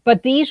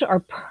 But these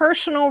are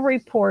personal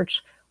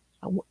reports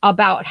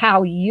about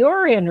how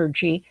your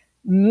energy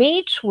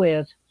meets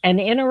with and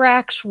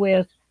interacts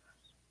with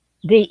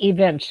the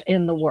events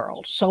in the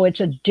world. So it's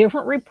a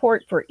different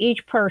report for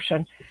each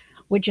person,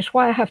 which is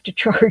why I have to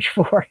charge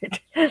for it.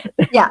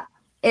 Yeah,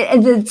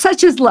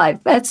 such is life.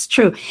 That's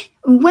true.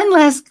 One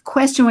last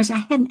question, which I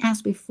hadn't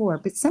asked before,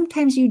 but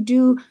sometimes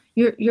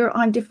you're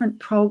on different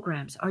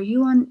programs.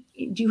 Do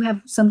you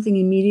have something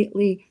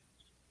immediately?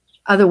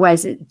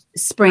 Otherwise,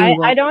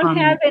 spring. I don't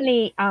have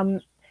any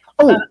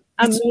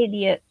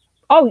immediate.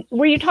 Oh,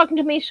 were you talking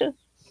to me, Sue?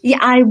 Yeah,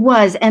 I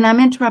was, and I'm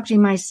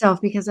interrupting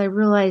myself because I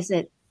realize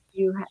that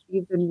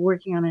you've been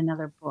working on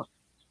another book.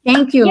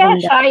 Thank you,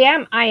 Yes,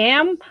 Linda. I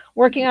am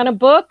working on a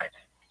book.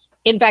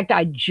 In fact,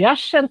 I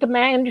just sent the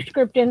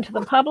manuscript into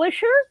the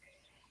publisher,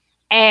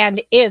 and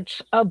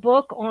it's a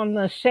book on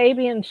the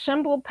Sabian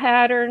symbol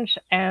patterns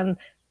and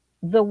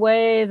the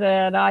way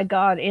that I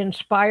got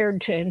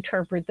inspired to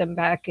interpret them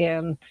back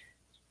in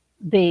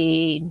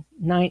the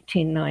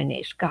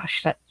 1990s.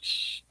 Gosh,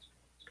 that's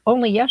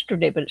only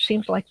yesterday, but it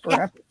seems like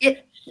forever. Yeah,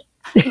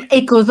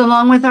 it goes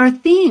along with our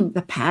theme,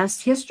 the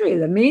past history,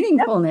 the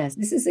meaningfulness. Yep.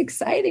 This is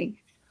exciting.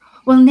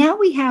 Well, now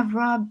we have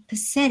Rob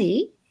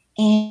Passetti,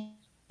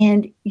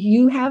 and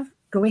you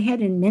go ahead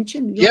and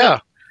mention.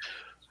 Yeah.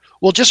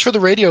 Well, just for the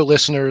radio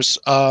listeners,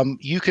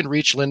 you can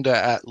reach Linda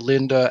at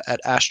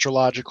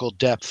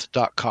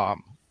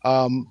linda@astrologicaldepth.com.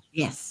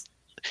 Yes.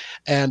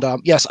 And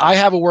yes, I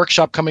have a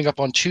workshop coming up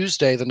on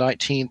Tuesday, the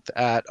 19th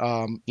at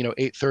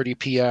 8:30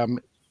 p.m.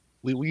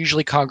 We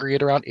usually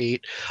congregate around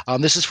 8.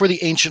 This is for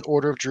the Ancient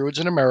Order of Druids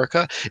in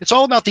America. It's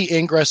all about the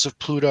ingress of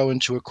Pluto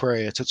into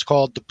Aquarius. It's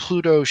called the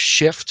Pluto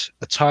Shift,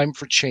 A Time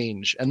for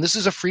Change. And this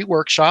is a free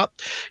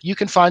workshop. You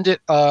can find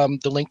it, the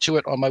link to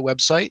it on my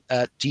website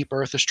at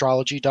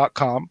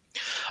deepearthastrology.com.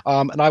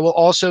 And I will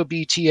also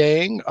be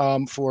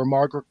TAing for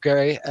Margaret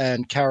Gray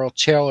and Carol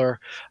Taylor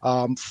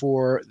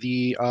for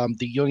the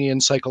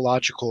Jungian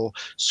Psychological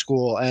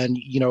School. And,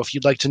 if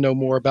you'd like to know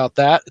more about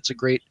that, it's a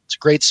great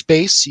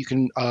space. You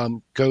can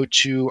go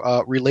to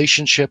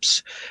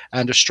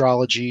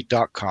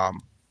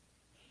relationshipsandastrology.com.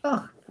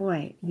 Oh,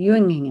 boy,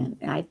 Jungian.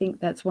 I think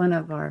that's one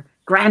of our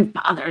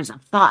grandfathers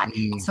of thought.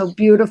 So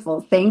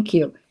beautiful. Thank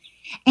you.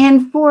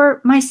 And for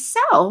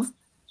myself,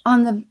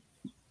 on the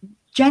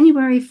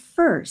January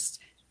 1st,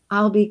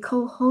 I'll be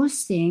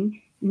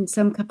co-hosting in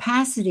some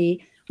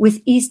capacity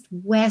with East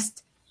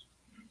West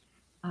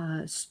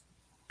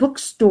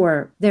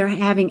Bookstore. They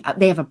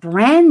have a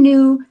brand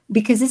new,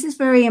 because this is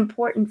very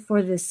important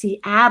for the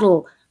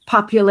Seattle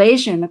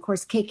population. Of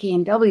course,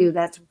 KKNW,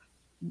 that's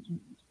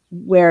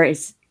where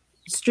it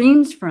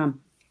streams from.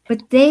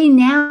 But they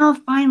now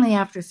finally,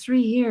 after 3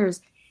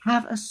 years,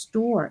 have a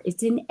store.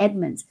 It's in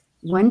Edmonds,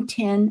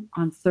 110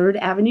 on 3rd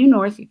Avenue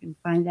North. You can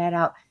find that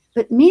out.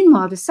 But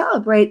meanwhile, to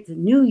celebrate the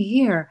new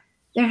year,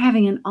 they're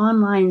having an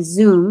online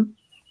Zoom,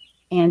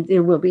 and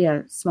there will be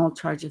a small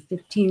charge of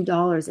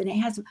 $15. And it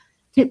has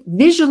to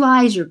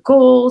visualize your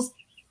goals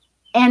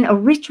and a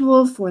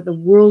ritual for the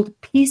World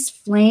Peace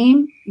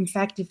Flame. In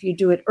fact, if you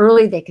do it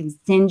early, they can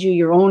send you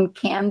your own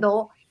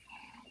candle.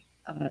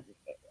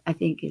 I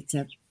think I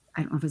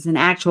don't know if it's an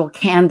actual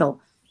candle,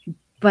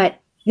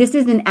 but this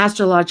is an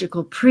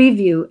astrological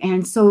preview,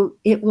 and so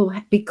it will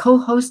be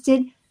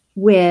co-hosted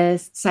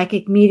with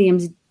psychic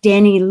mediums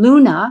Danny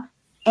Luna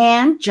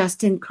and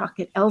Justin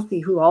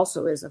Crockett-Elfie, who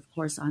also is, of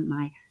course, on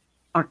my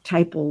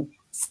archetypal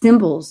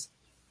symbols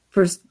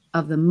first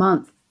of the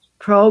month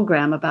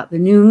program about the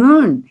new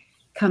moon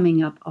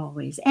coming up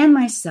always, and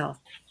myself.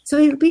 So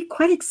it'll be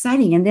quite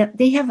exciting. And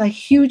they have a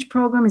huge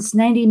program. It's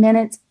 90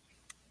 minutes.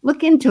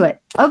 Look into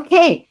it.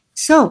 Okay.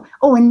 So,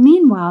 and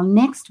meanwhile,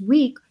 next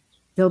week,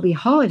 there'll be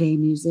holiday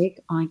music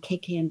on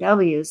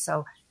KKNW.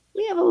 So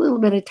we have a little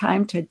bit of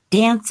time to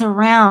dance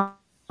around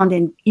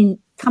and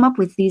come up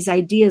with these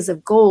ideas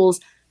of goals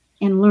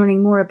and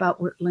learning more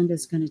about what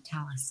Linda's going to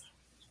tell us.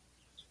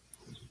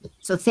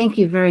 So thank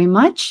you very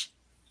much.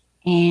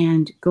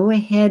 And go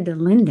ahead,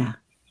 Linda.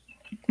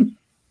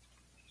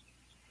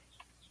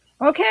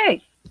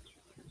 Okay.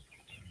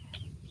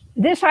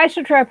 This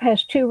isotrope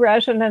has 2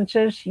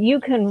 resonances. You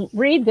can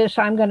read this.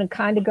 I'm going to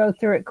kind of go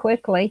through it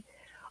quickly.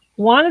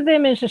 One of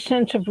them is a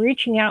sense of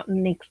reaching out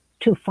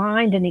to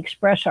find and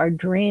express our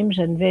dreams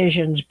and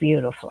visions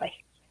beautifully.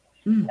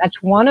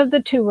 That's one of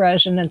the 2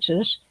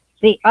 resonances.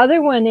 The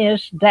other one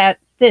is that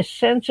this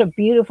sense of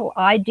beautiful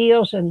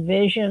ideals and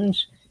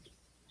visions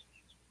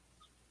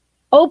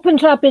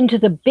opens up into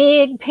the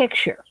big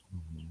picture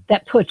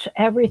that puts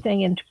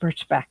everything into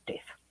perspective.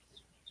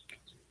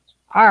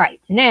 All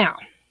right, now,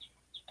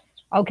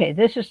 okay,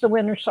 this is the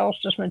winter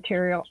solstice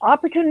material.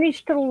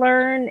 Opportunities to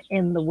learn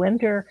in the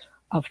winter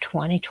of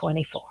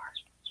 2024.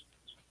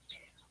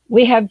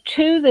 We have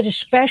 2 that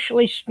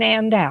especially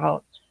stand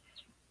out.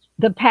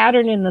 The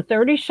pattern in the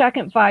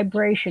 32nd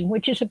vibration,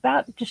 which is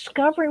about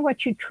discovering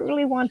what you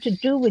truly want to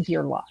do with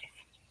your life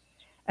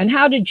and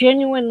how to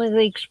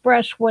genuinely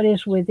express what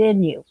is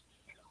within you.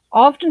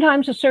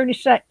 Oftentimes, the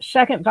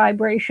 32nd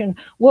vibration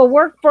will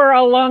work for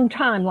a long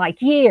time, like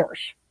years,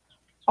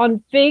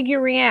 on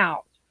figuring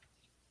out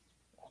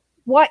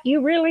what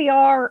you really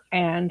are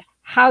and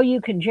how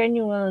you can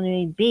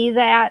genuinely be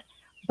that.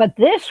 But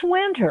this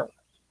winter,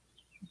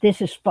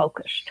 this is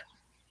focused.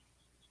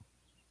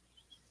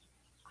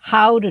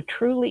 How to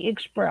truly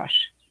express,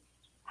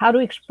 how to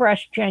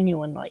express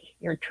genuinely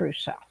your true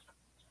self.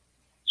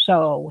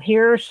 So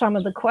here are some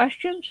of the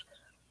questions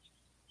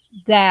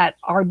that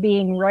are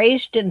being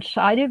raised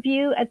inside of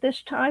you at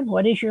this time.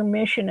 What is your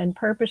mission and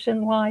purpose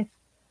in life?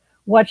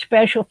 What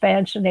special,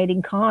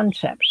 fascinating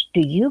concepts do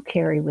you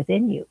carry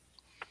within you?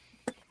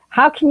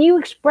 How can you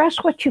express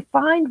what you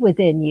find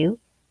within you?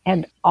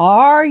 And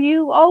are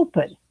you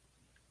open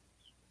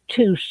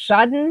to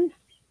sudden,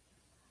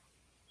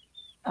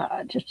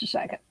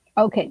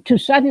 to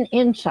sudden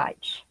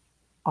insights?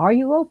 Are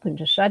you open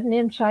to sudden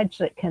insights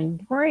that can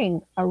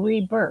bring a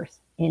rebirth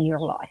in your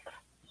life?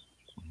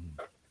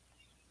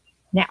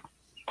 Now,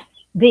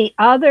 the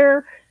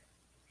other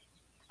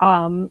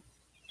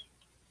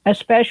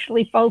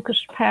especially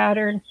focused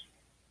pattern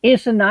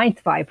is the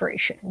 9th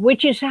vibration,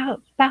 which is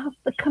about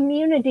the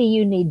community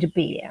you need to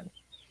be in.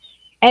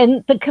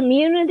 And the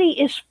community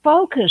is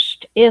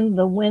focused in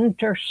the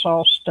winter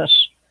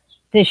solstice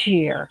this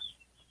year.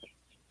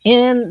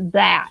 In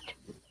that,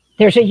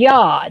 there's a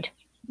yod,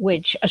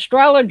 which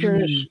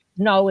astrologers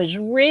know is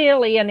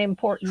really an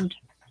important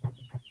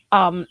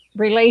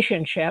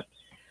relationship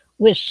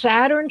with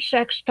Saturn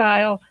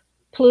sextile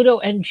Pluto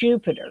and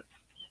Jupiter.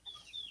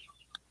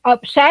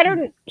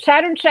 Saturn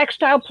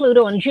sextile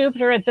Pluto and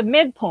Jupiter at the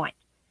midpoint.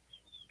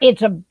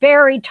 It's a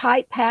very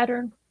tight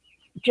pattern,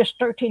 just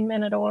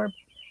 13-minute orb.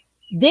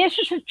 This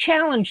is a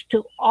challenge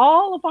to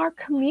all of our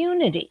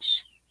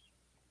communities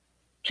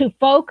to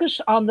focus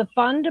on the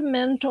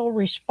fundamental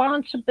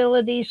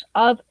responsibilities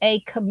of a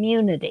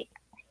community.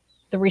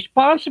 The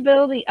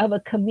responsibility of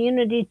a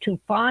community to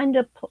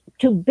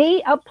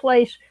be a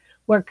place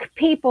where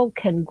people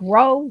can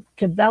grow,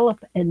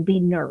 develop, and be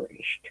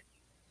nourished.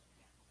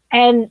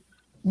 And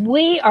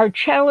we are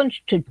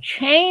challenged to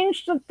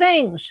change the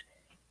things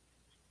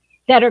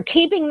that are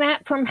keeping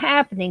that from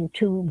happening,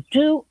 to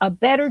do a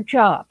better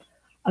job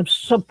of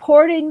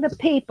supporting the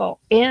people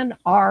in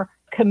our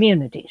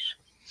communities.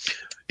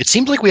 It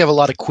seems like we have a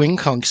lot of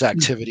quincunx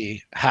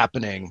activity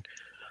happening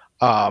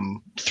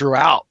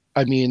throughout.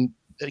 I mean,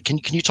 can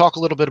you talk a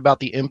little bit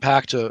about the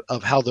impact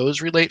of how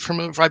those relate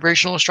from a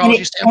vibrational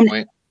astrology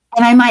standpoint?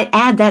 And I might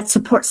add that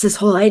supports this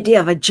whole idea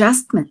of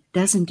adjustment,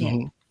 doesn't it?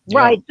 Mm-hmm. Yeah.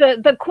 Right.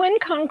 The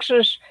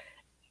quincunxes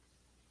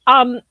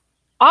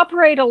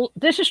operate,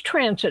 this is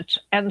transits,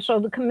 and so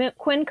the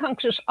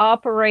quincunxes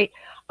operate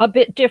a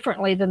bit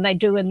differently than they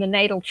do in the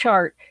natal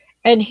chart.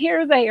 And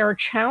here they are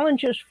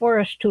challenges for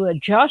us to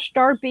adjust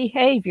our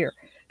behavior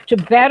to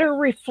better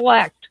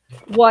reflect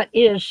what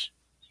is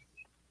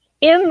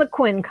in the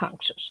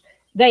quincunxes.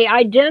 They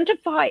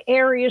identify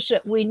areas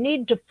that we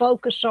need to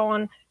focus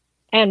on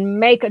and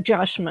make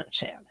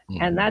adjustments in.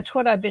 Mm-hmm. And that's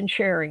what I've been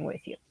sharing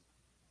with you.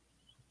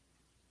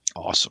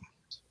 Awesome.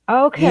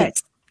 Okay.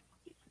 Yes.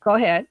 Go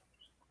ahead.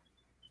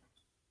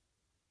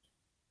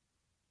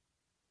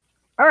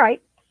 All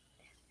right.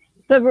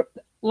 The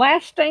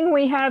last thing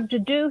we have to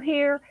do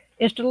here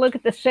is to look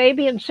at the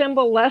Sabian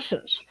symbol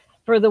lessons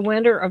for the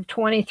winter of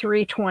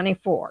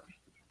 23-24.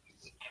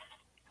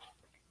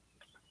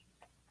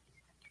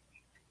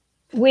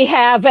 we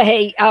have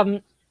a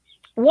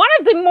one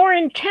of the more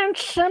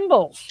intense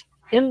symbols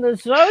in the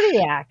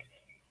zodiac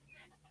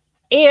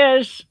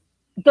is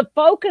the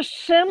focus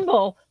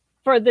symbol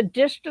for the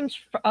distance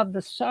of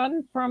the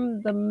sun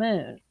from the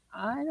moon.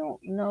 I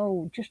don't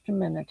know. Just a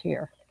minute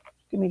here.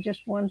 Give me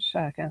just 1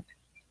 second.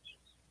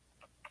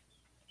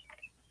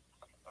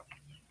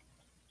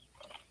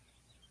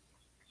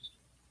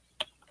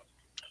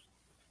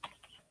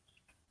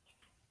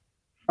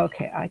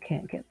 Okay, I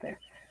can't get there.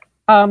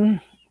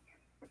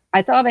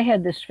 I thought I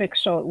had this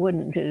fixed so it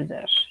wouldn't do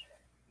this,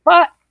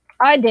 but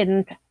I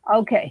didn't.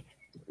 Okay,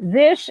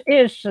 this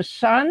is the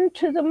sun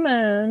to the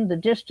moon, the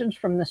distance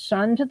from the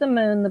sun to the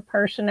moon, the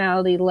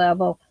personality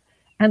level,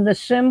 and the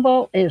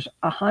symbol is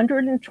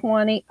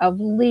 120 of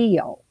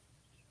Leo.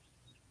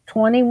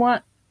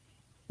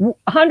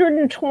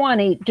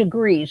 120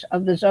 degrees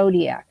of the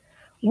zodiac,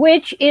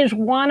 which is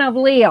one of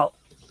Leo.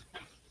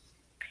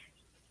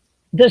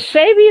 The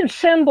Sabian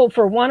symbol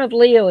for one of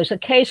Leo is a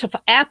case of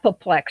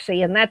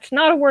apoplexy, and that's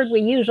not a word we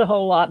use a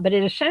whole lot, but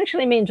it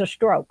essentially means a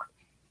stroke.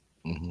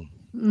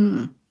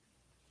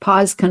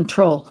 Pause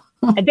control.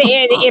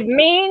 It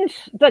means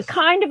the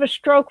kind of a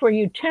stroke where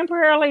you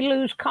temporarily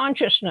lose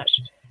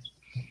consciousness.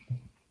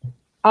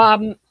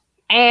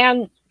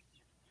 And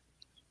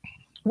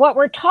what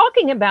we're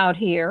talking about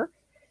here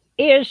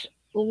is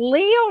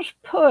Leo's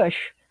push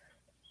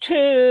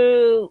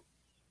to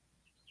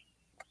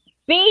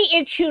be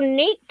its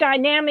unique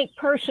dynamic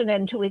person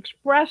and to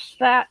express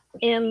that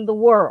in the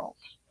world.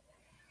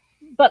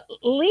 But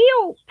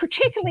Leo,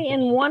 particularly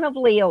in one of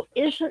Leo,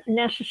 isn't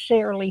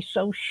necessarily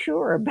so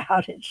sure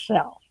about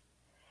itself.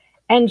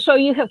 And so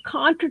you have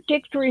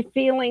contradictory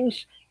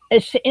feelings,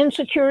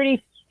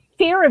 insecurity,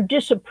 fear of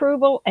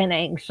disapproval, and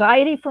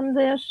anxiety from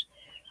this,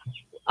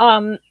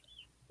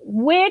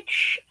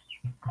 which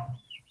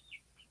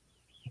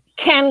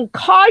can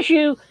cause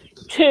you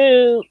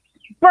to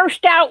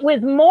burst out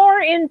with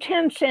more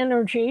intense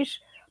energies,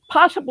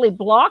 possibly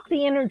block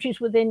the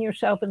energies within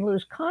yourself and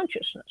lose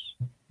consciousness.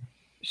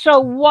 So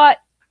what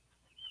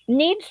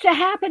needs to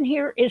happen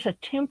here is a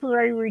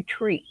temporary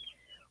retreat.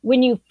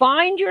 When you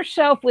find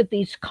yourself with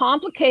these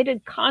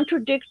complicated,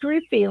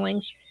 contradictory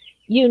feelings,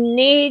 you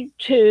need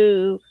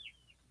to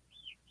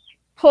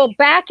pull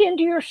back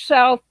into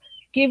yourself,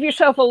 give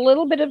yourself a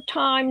little bit of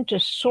time to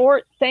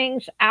sort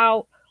things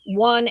out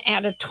one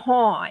at a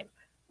time,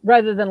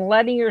 rather than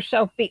letting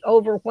yourself be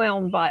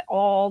overwhelmed by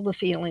all the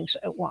feelings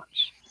at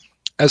once.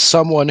 As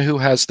someone who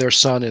has their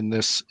sun in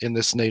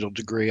this natal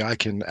degree, I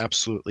can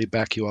absolutely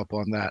back you up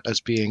on that as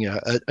being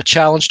a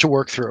challenge to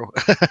work through.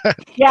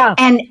 Yeah.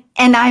 And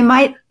I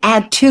might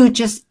add too,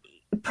 just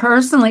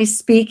personally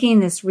speaking,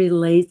 this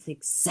relates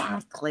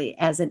exactly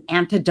as an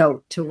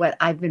antidote to what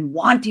I've been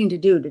wanting to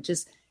do, to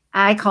just,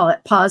 I call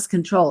it pause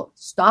control.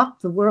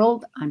 Stop the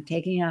world. I'm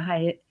taking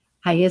a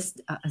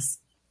hiatus.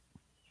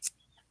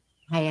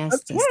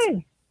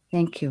 Okay.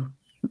 Thank you.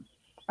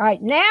 All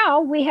right.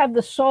 Now we have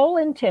the soul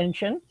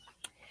intention.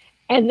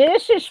 And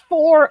this is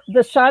for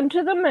the sun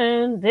to the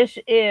moon. This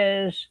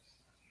is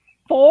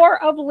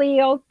 4 of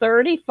Leo,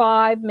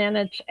 35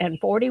 minutes and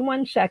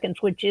 41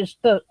 seconds, which is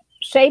the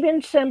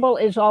Sabian symbol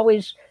is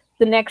always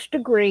the next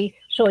degree.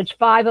 So it's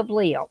 5 of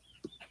Leo.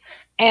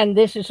 And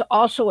this is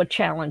also a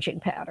challenging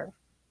pattern.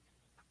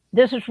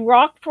 This is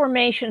rock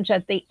formations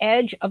at the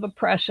edge of a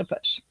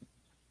precipice.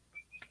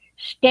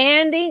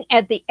 Standing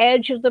at the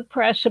edge of the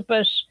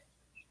precipice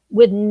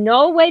with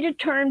no way to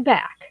turn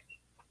back.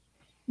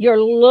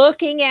 You're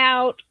looking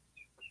out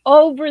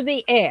over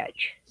the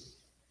edge.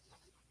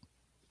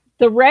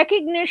 The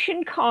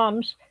recognition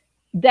comes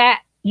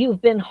that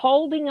you've been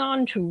holding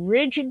on to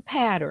rigid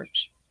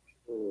patterns,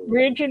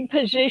 rigid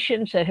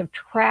positions that have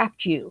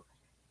trapped you.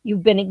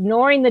 You've been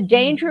ignoring the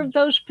danger of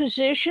those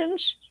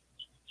positions,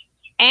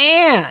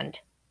 and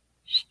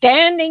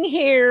standing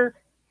here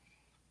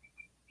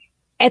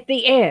at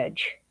the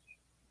edge,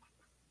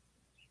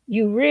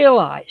 you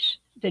realize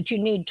that you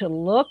need to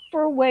look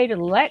for a way to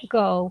let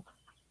go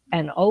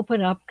and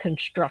open up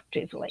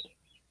constructively.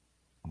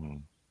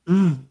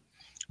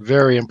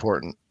 Very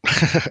important.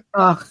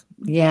 Oh,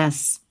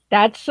 yes.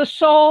 That's the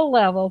soul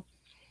level.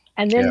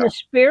 And then the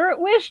spirit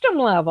wisdom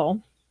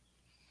level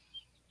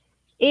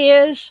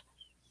is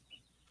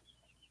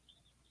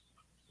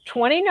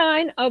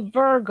 29 of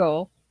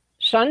Virgo,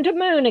 sun to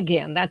moon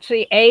again. That's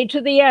the A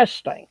to the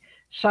S thing.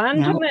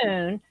 Sun to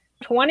moon,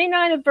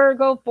 29 of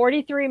Virgo,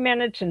 43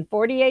 minutes and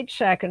 48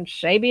 seconds.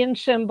 Sabian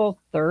symbol,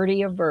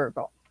 30 of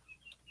Virgo.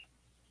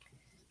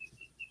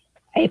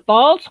 A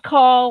false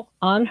call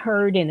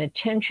unheard in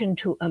attention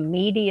to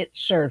immediate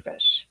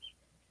service.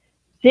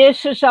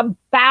 This is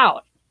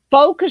about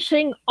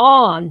focusing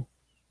on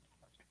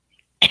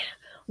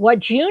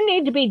what you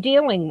need to be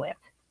dealing with,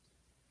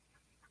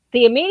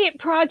 the immediate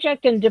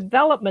project and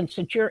developments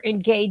that you're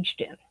engaged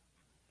in.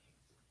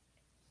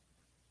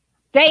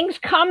 Things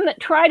come that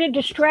try to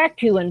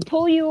distract you and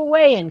pull you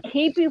away and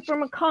keep you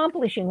from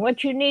accomplishing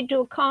what you need to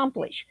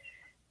accomplish.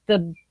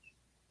 The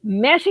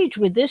message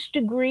with this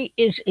degree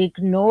is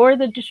ignore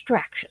the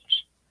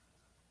distractions.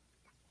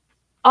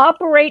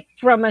 operate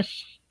from a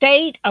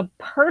state of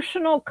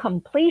personal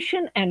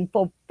completion and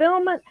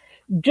fulfillment,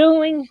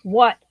 doing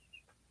what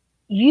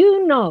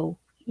you know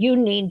you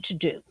need to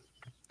do.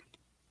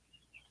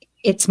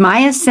 It's my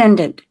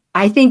ascendant.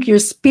 I think you're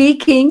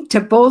speaking to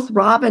both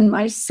Rob and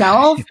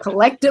myself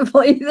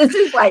collectively. This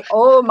is like,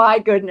 oh my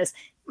goodness.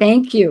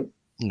 Thank you.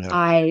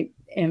 Yeah.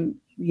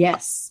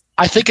 Yes.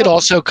 I think it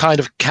also kind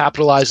of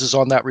capitalizes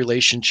on that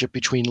relationship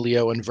between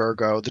Leo and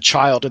Virgo, the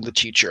child and the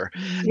teacher.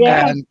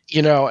 Yeah. And,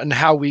 and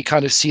how we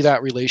kind of see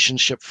that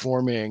relationship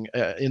forming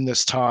in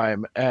this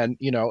time. And,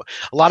 a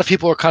lot of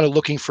people are kind of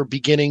looking for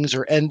beginnings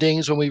or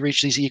endings when we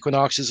reach these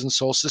equinoxes and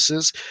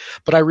solstices.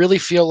 But I really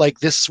feel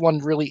like this one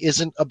really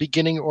isn't a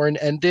beginning or an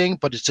ending,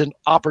 but it's an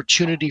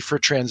opportunity for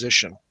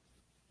transition.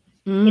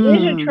 It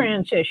is a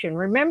transition.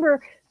 Remember,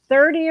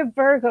 30 of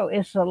Virgo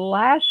is the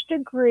last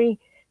degree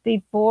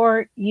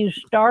before you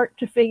start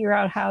to figure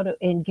out how to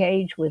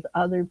engage with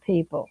other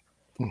people.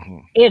 Mm-hmm.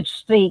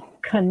 It's the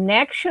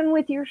connection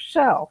with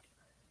yourself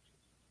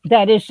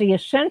that is the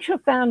essential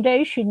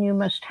foundation you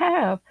must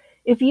have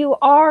if you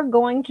are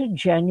going to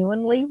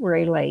genuinely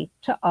relate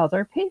to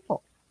other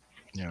people.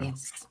 Yeah.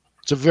 Yes.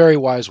 It's a very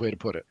wise way to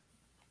put it.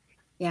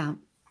 Yeah.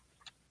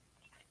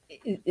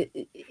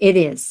 It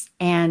is.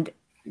 And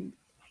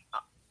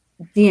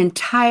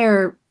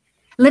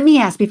let me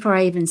ask before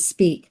I even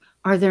speak.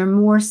 Are there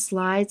more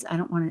slides?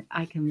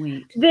 I can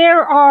wait.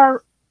 There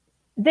are,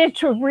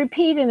 to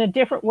repeat in a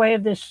different way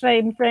of this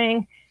same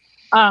thing,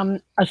 a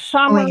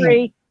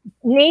summary,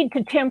 need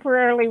to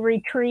temporarily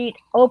retreat,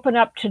 open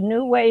up to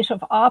new ways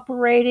of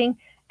operating,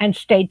 and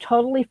stay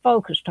totally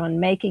focused on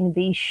making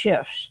these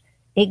shifts,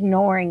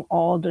 ignoring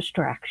all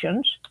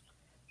distractions.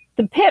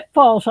 The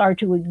pitfalls are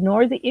to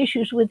ignore the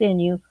issues within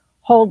you,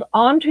 hold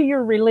on to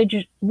your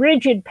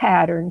rigid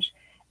patterns,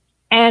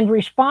 and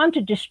respond to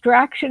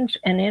distractions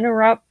and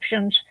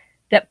interruptions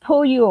that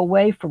pull you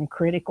away from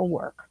critical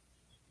work.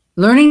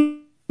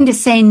 Learning to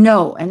say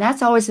no. And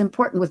that's always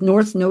important with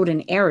North Node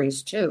and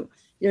Aries too,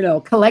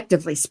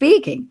 collectively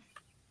speaking.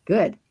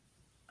 Good.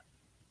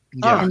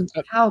 Yeah.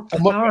 How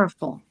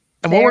powerful.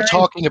 And when we're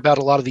talking about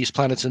a lot of these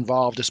planets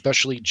involved,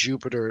 especially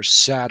Jupiter,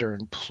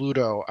 Saturn,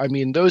 Pluto, I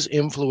mean, those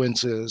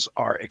influences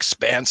are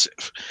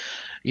expansive.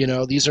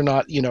 These are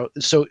not,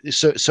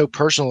 so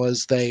personal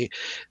as they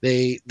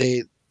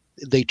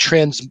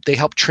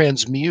help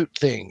transmute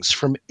things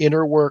from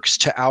inner works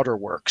to outer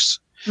works,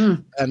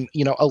 and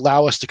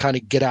allow us to kind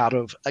of get out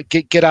of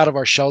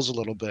our shells a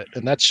little bit.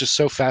 And that's just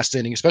so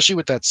fascinating, especially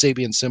with that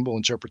Sabian symbol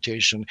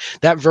interpretation.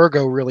 That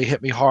Virgo really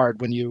hit me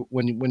hard when you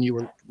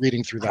were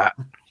reading through that.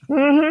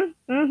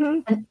 Mm-hmm,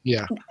 mm-hmm.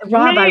 Yeah,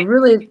 Rob,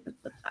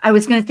 I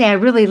was going to say I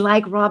really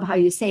like, Rob, how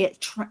you say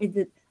it.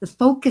 The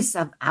focus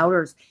of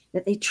outers,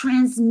 that they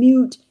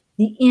transmute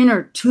the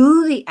inner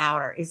to the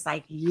outer, is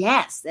like,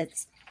 yes,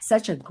 that's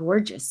such a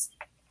gorgeous.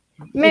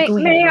 May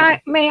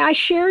I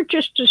share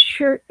just a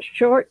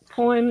short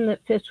poem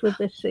that fits with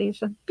this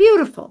season?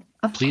 Beautiful.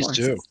 Please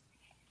do.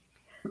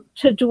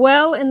 To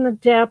dwell in the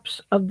depths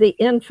of the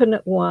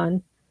infinite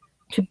one,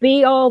 to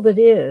be all that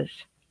is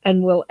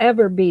and will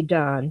ever be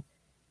done,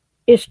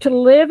 is to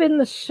live in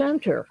the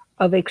center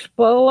of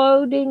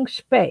exploding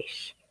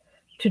space,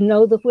 to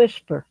know the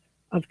whisper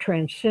of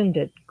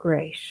transcendent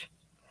grace.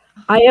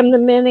 I am the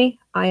many,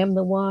 I am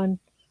the one,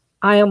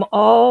 I am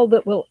all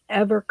that will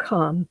ever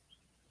come.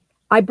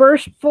 I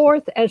burst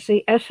forth as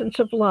the essence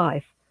of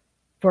life,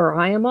 for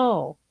I am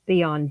all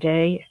beyond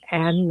day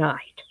and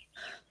night.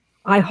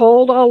 I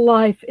hold all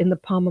life in the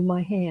palm of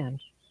my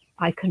hand.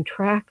 I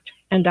contract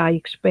and I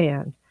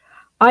expand.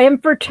 I am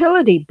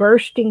fertility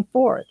bursting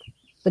forth,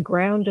 the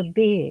ground of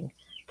being,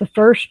 the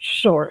first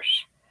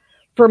source.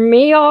 For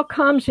me all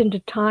comes into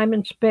time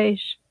and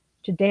space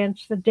to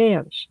dance the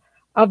dance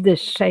of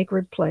this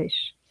sacred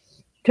place.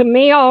 To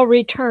me all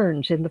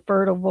returns in the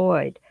fertile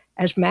void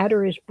as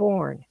matter is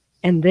born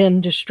and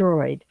then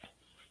destroyed.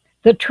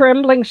 The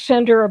trembling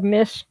center of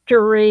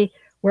mystery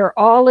where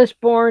all is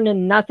born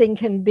and nothing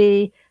can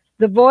be,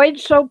 the void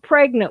so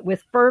pregnant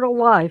with fertile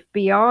life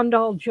beyond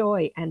all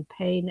joy and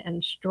pain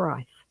and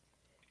strife.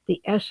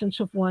 The essence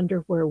of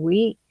wonder where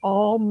we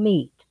all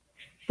meet,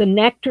 the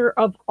nectar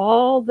of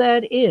all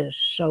that is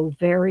so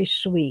very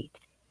sweet.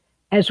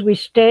 As we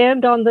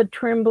stand on the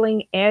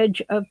trembling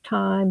edge of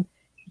time,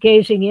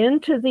 gazing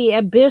into the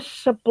abyss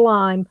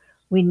sublime,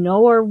 we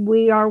know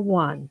we are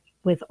one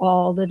with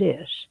all that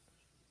is,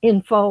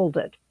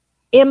 enfolded,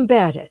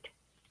 embedded,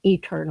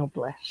 eternal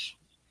bliss.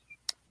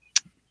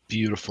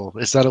 Beautiful.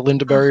 Is that a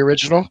Linda Berry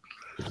original?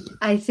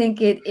 I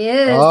think it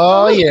is.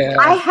 Oh, yeah.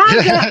 I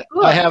have that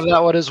book. I have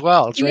that one as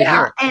well. It's right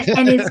here.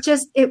 And it's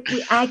just,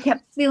 I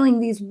kept feeling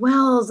these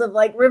wells of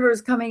like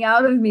rivers coming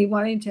out of me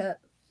wanting to,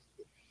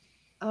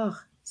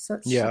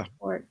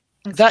 support.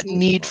 That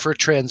need for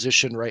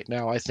transition right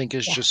now, I think,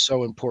 is just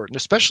so important,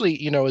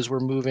 especially, as we're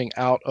moving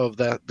out of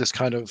this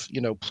kind of,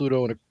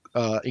 Pluto and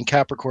in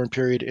Capricorn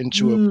period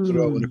into a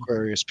Pluto and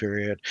Aquarius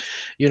period,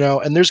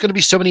 and there's going to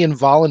be so many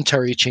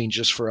involuntary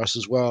changes for us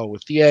as well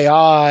with the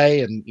AI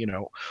and,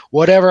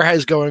 whatever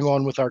is going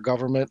on with our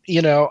government,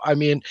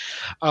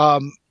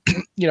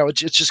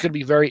 it's just going to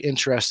be very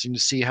interesting to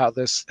see how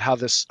this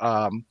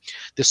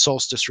this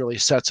solstice really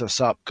sets us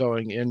up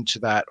going into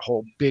that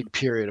whole big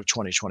period of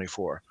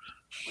 2024.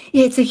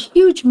 Yeah, it's a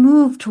huge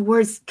move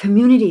towards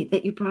community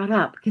that you brought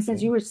up, because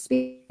as you were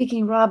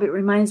speaking, Rob, it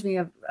reminds me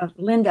of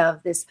Linda,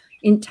 of this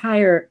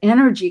entire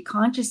energy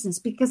consciousness,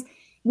 because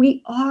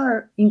we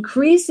are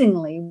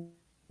increasingly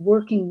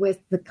working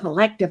with the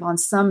collective on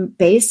some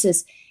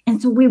basis.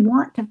 And so we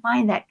want to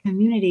find that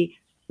community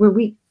where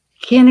we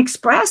can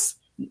express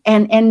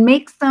and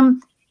make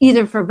them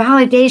either for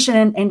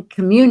validation and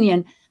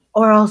communion,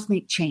 or else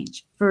make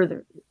change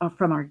further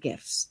from our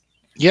gifts.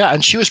 Yeah,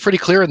 and she was pretty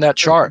clear in that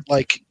chart.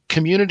 Like,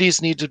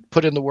 communities need to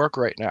put in the work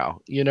right now.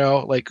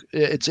 Like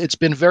it's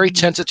been very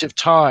tentative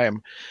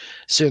time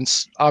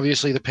since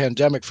obviously the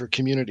pandemic for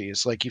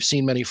communities. Like, you've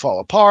seen many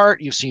fall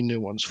apart, you've seen new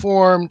ones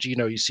formed.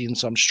 You've seen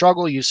some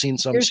struggle, you've seen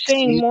some. You're succeed.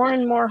 seeing more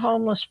and more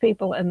homeless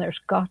people, and there's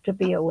got to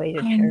be a way to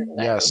turn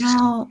that. Yes.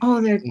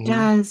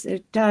 There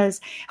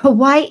does.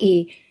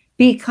 Hawaii,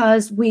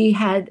 because we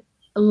had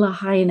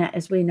Lahaina,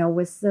 as we know,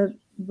 with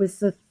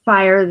the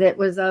fire that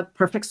was a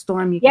perfect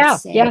storm, you could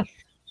say.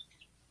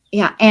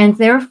 Yeah, and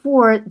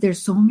therefore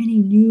there's so many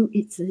new.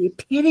 It's the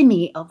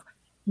epitome of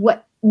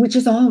which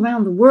is all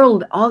around the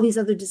world. All these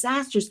other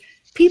disasters,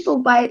 people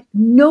by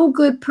no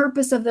good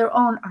purpose of their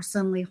own are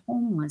suddenly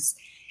homeless,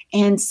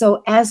 and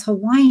so as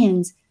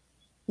Hawaiians,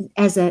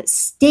 as a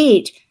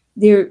state,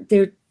 they're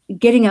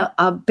getting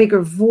a bigger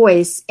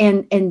voice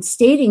and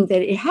stating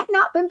that it had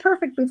not been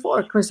perfect before.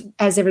 Of course,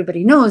 as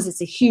everybody knows,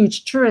 it's a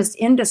huge tourist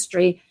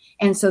industry,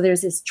 and so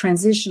there's this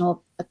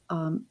transitional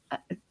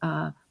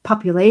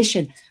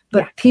population.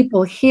 But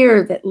people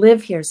here that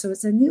live here. So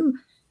it's a new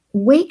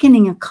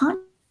awakening of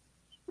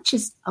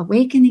consciousness,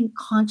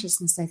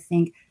 I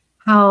think,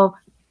 how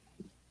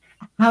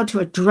to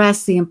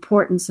address the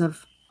importance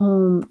of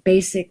home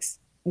basics,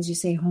 as you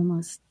say,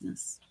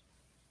 homelessness.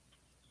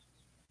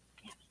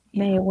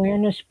 May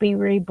awareness be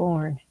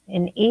reborn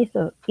in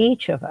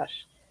each of us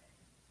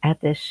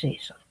at this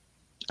season.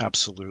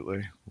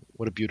 Absolutely.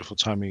 What a beautiful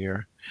time of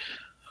year.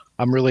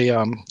 I'm really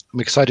I'm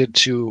excited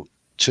to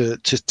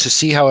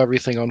see how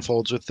everything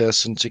unfolds with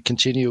this, and to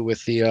continue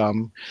with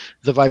the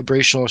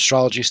vibrational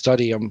astrology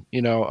study.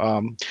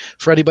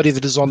 For anybody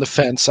that is on the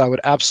fence, I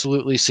would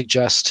absolutely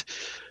suggest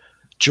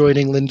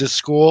joining Linda's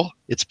school.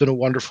 It's been a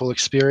wonderful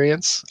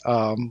experience.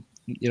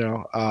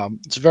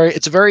 It's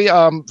a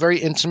very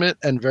intimate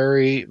and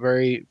very,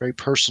 very, very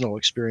personal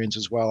experience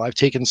as well. I've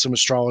taken some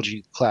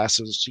astrology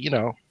classes. You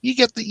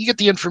get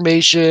the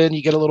information,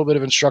 you get a little bit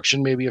of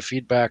instruction, maybe a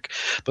feedback,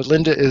 but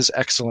Linda is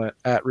excellent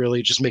at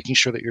really just making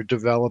sure that you're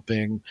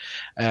developing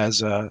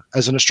as an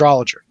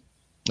astrologer.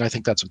 And I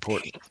think that's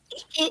important.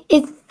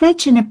 It's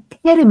such an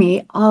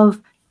epitome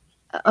of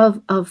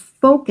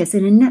focus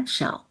in a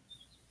nutshell.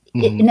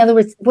 In other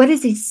words, what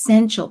is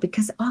essential?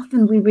 Because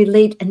often we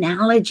relate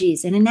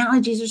analogies, and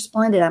analogies are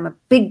splendid. I'm a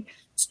big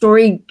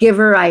story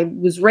giver. I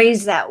was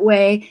raised that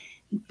way.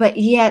 But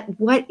yet,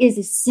 what is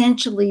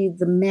essentially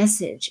the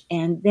message?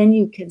 And then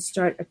you can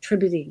start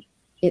attributing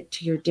it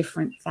to your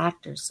different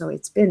factors. So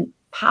it's been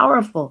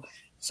powerful,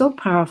 so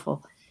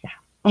powerful. Yeah.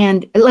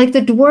 And like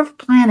the dwarf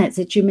planets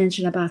that you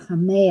mentioned about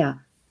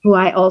Haumea, who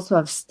I also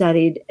have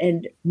studied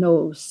and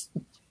know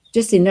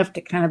just enough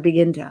to kind of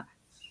begin to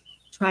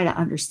try to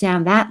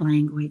understand that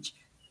language.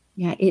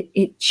 Yeah,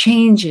 it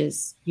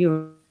changes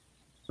your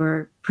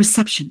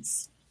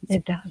perceptions.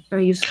 It does.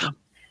 Very useful.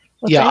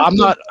 Well, yeah, I'm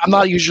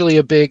not usually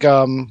a big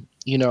I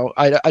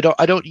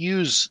don't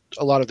use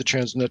a lot of the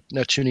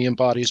trans-Neptunian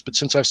bodies, but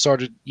since I've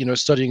started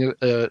studying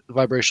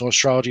vibrational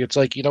astrology, it's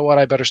like,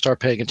 I better start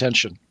paying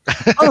attention.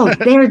 Oh,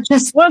 they're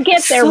just we'll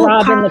get there, so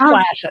Rob, in the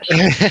classes.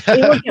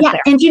 Yeah,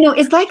 and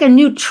it's like a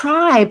new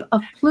tribe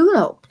of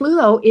Pluto.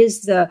 Pluto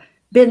is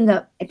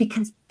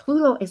because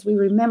Pluto, as we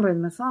remember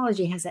in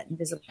mythology, has that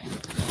invisible.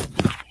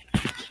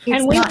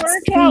 And we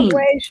work out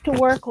ways to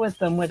work with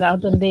them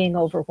without them being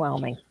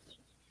overwhelming.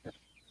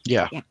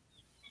 Yeah.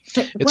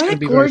 But it's what a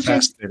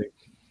gorgeous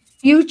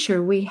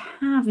future we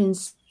have in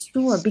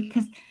store,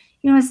 because,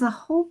 as the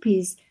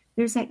Hopis,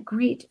 there's that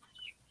great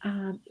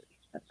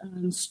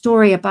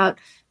story about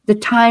the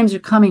times are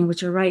coming,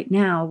 which are right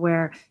now,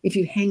 where if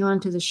you hang on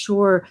to the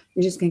shore,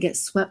 you're just going to get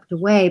swept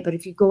away. But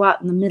if you go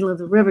out in the middle of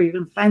the river, you're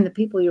going to find the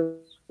people you're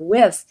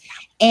with,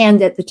 and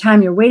that the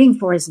time you're waiting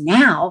for is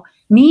now,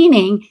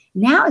 meaning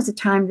now is the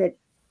time that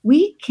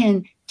we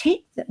can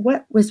take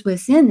what was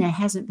within that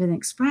hasn't been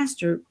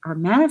expressed or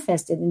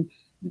manifested. And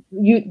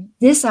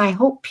I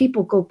hope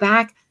people go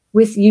back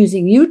with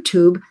using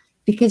YouTube,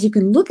 because you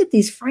can look at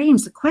these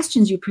frames. The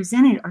questions you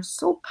presented are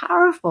so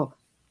powerful.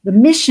 The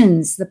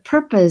missions, the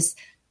purpose,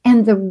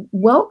 and the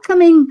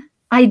welcoming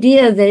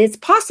idea that it's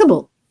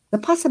possible, the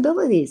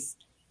possibilities.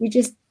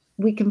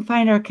 We can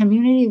find our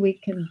community. We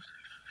can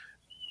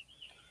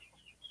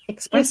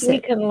express it. We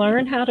can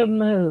learn how to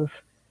move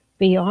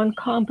beyond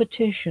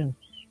competition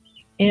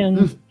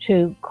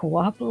into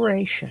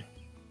cooperation.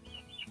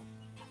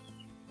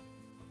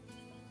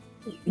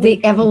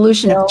 The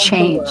evolution of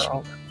change.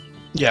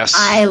 Yes.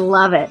 I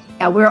love it.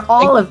 Yeah, we're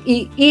all of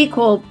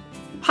equal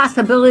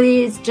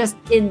possibilities, just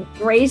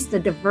embrace the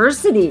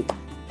diversity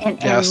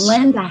and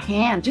lend a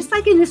hand, just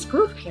like in this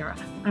group here.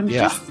 I'm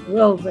just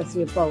thrilled with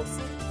you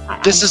both.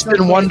 This has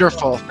been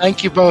wonderful.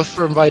 Thank you both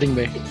for inviting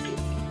me.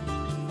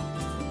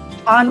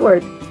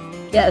 Onward.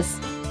 Yes.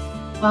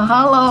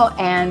 Mahalo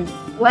and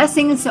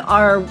blessings to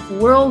our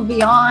world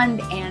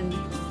beyond. And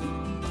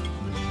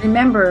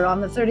remember,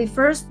 on the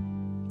 31st,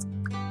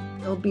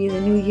 it'll be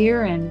the new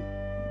year and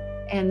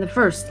the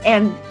 1st.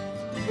 And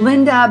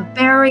Linda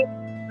Berry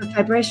with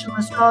Vibrational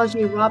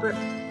Astrology, Robert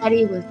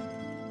Petty with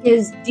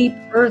his Deep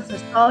Earth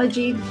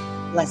Astrology.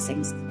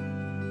 Blessings.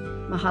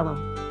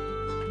 Mahalo.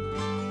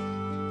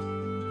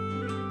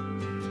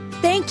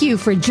 Thank you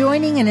for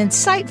joining an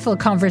insightful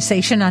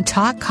conversation on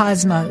Talk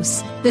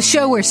Cosmos, the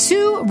show where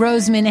Sue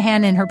Rose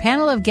Minahan and her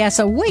panel of guests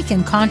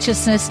awaken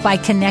consciousness by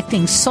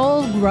connecting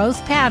soul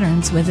growth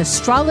patterns with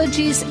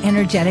astrology's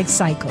energetic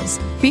cycles.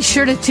 Be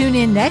sure to tune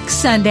in next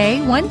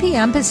Sunday, 1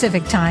 p.m.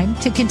 Pacific Time,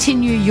 to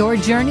continue your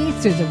journey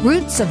through the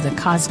roots of the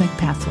cosmic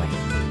pathway.